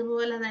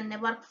 അതുപോലെ തന്നെ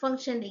വർക്ക്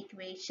ഫംഗ്ഷന്റെ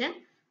ഇക്വേഷൻ,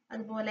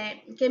 അതുപോലെ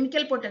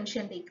കെമിക്കൽ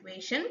പൊട്ടൻഷ്യന്റെ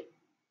ഇക്വേഷൻ,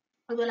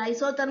 അതുപോലെ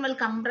ഐസോതെർമൽ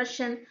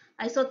കംപ്രഷൻ,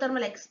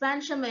 ഐസോതെർമൽ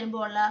എക്സ്പാൻഷൻ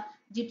വരുമ്പോൾ ഉള്ള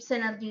ജിബ്സ്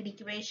എനർജിയുടെ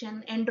ഇക്വേഷൻ,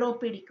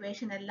 എൻട്രോപ്പിയുടെ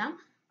ഇക്വേഷൻ എല്ലാം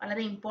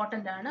വളരെ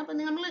ഇമ്പോർട്ടന്റ് ആണ്. അപ്പൊ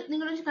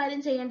നിങ്ങളൊരു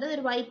കാര്യം ചെയ്യേണ്ടത്,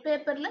 ഒരു വൈറ്റ്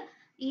പേപ്പറിൽ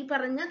ഈ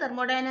പറഞ്ഞ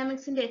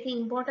തെർമോഡൈനാമിക്സിന്റെ ഒക്കെ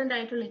ഇമ്പോർട്ടന്റ്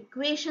ആയിട്ടുള്ള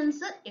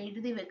ഇക്വേഷൻസ്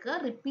എഴുതി വെക്കുക,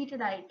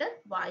 റിപ്പീറ്റഡ് ആയിട്ട്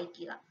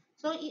വായിക്കുക.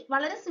 സോ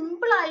വളരെ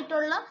സിമ്പിൾ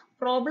ആയിട്ടുള്ള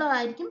പ്രോബ്ലം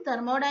ആയിരിക്കും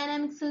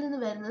തെർമോഡൈനാമിക്സിൽ നിന്ന്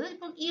വരുന്നത്.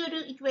 ഇപ്പം ഈ ഒരു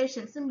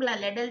ഇക്വേഷൻ സിമ്പിൾ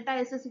അല്ലേ? Delta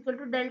S is equal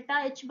to delta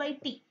H by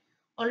T.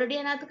 Already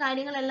അതിനകത്ത്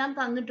കാര്യങ്ങളെല്ലാം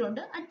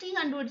തന്നിട്ടുണ്ട്. ആ ടി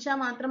കണ്ടുപിടിച്ചാൽ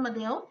മാത്രം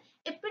മതിയാവും.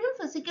 എപ്പോഴും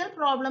ഫിസിക്കൽ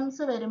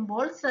പ്രോബ്ലംസ്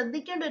വരുമ്പോൾ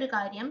ശ്രദ്ധിക്കേണ്ട ഒരു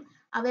കാര്യം,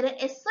 അവര്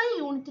SI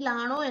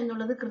യൂണിറ്റിലാണോ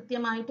എന്നുള്ളത്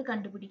കൃത്യമായിട്ട്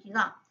കണ്ടുപിടിക്കുക.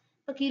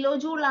 ഇപ്പൊ കിലോ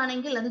ജൂൾ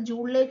ആണെങ്കിൽ അത്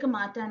ജൂളിലേക്ക്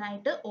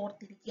മാറ്റാനായിട്ട്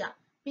ഓർത്തിരിക്കുക.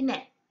 പിന്നെ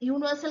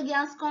യൂണിവേഴ്സൽ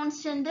ഗ്യാസ്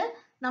കോൺസ്റ്റന്റ്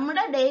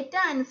നമ്മുടെ ഡേറ്റ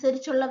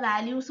അനുസരിച്ചുള്ള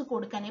വാല്യൂസ്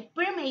കൊടുക്കാൻ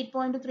എപ്പോഴും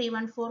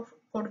 8.314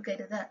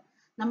 കൊടുക്കരുത്.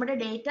 നമ്മുടെ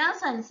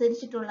ഡേറ്റാസ്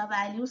അനുസരിച്ചിട്ടുള്ള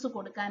വാല്യൂസ്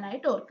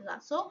കൊടുക്കാനായിട്ട് ഓർക്കുക.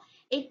 സോ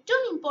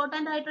ഏറ്റവും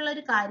ഇമ്പോർട്ടന്റ് ആയിട്ടുള്ള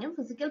ഒരു കാര്യം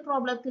ഫിസിക്കൽ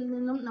പ്രോബ്ലത്തിൽ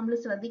നിന്നും നമ്മൾ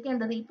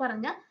ശ്രദ്ധിക്കേണ്ടത് ഈ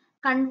പറഞ്ഞ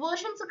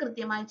കൺവേർഷൻസ്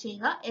കൃത്യമായി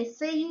ചെയ്യുക,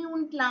 SI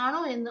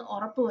യൂണിറ്റിലാണോ എന്ന്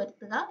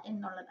ഉറപ്പുവരുത്തുക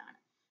എന്നുള്ളതാണ്.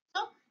 സോ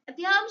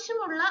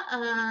അത്യാവശ്യമുള്ള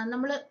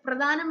നമ്മൾ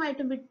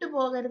പ്രധാനമായിട്ടും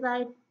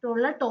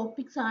വിട്ടുപോകരുതായിട്ടുള്ള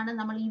ടോപ്പിക്സ് ആണ്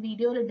നമ്മൾ ഈ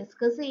വീഡിയോയിൽ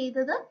ഡിസ്കസ്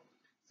ചെയ്തത്.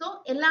 സോ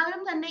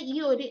എല്ലാവരും തന്നെ ഈ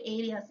ഒരു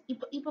ഏരിയാസ്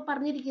ഇപ്പൊ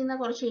പറഞ്ഞിരിക്കുന്ന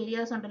കുറച്ച്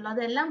ഏരിയാസ് ഉണ്ടല്ലോ,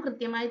 അതെല്ലാം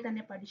കൃത്യമായി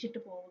തന്നെ പഠിച്ചിട്ട്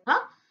പോവുക.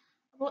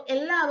 അപ്പോൾ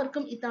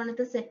എല്ലാവർക്കും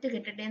ഇത്തവണത്തെ സെറ്റ്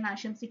കിട്ടട്ടെ എന്ന്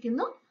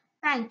ആശംസിക്കുന്നു.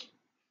 Thank you.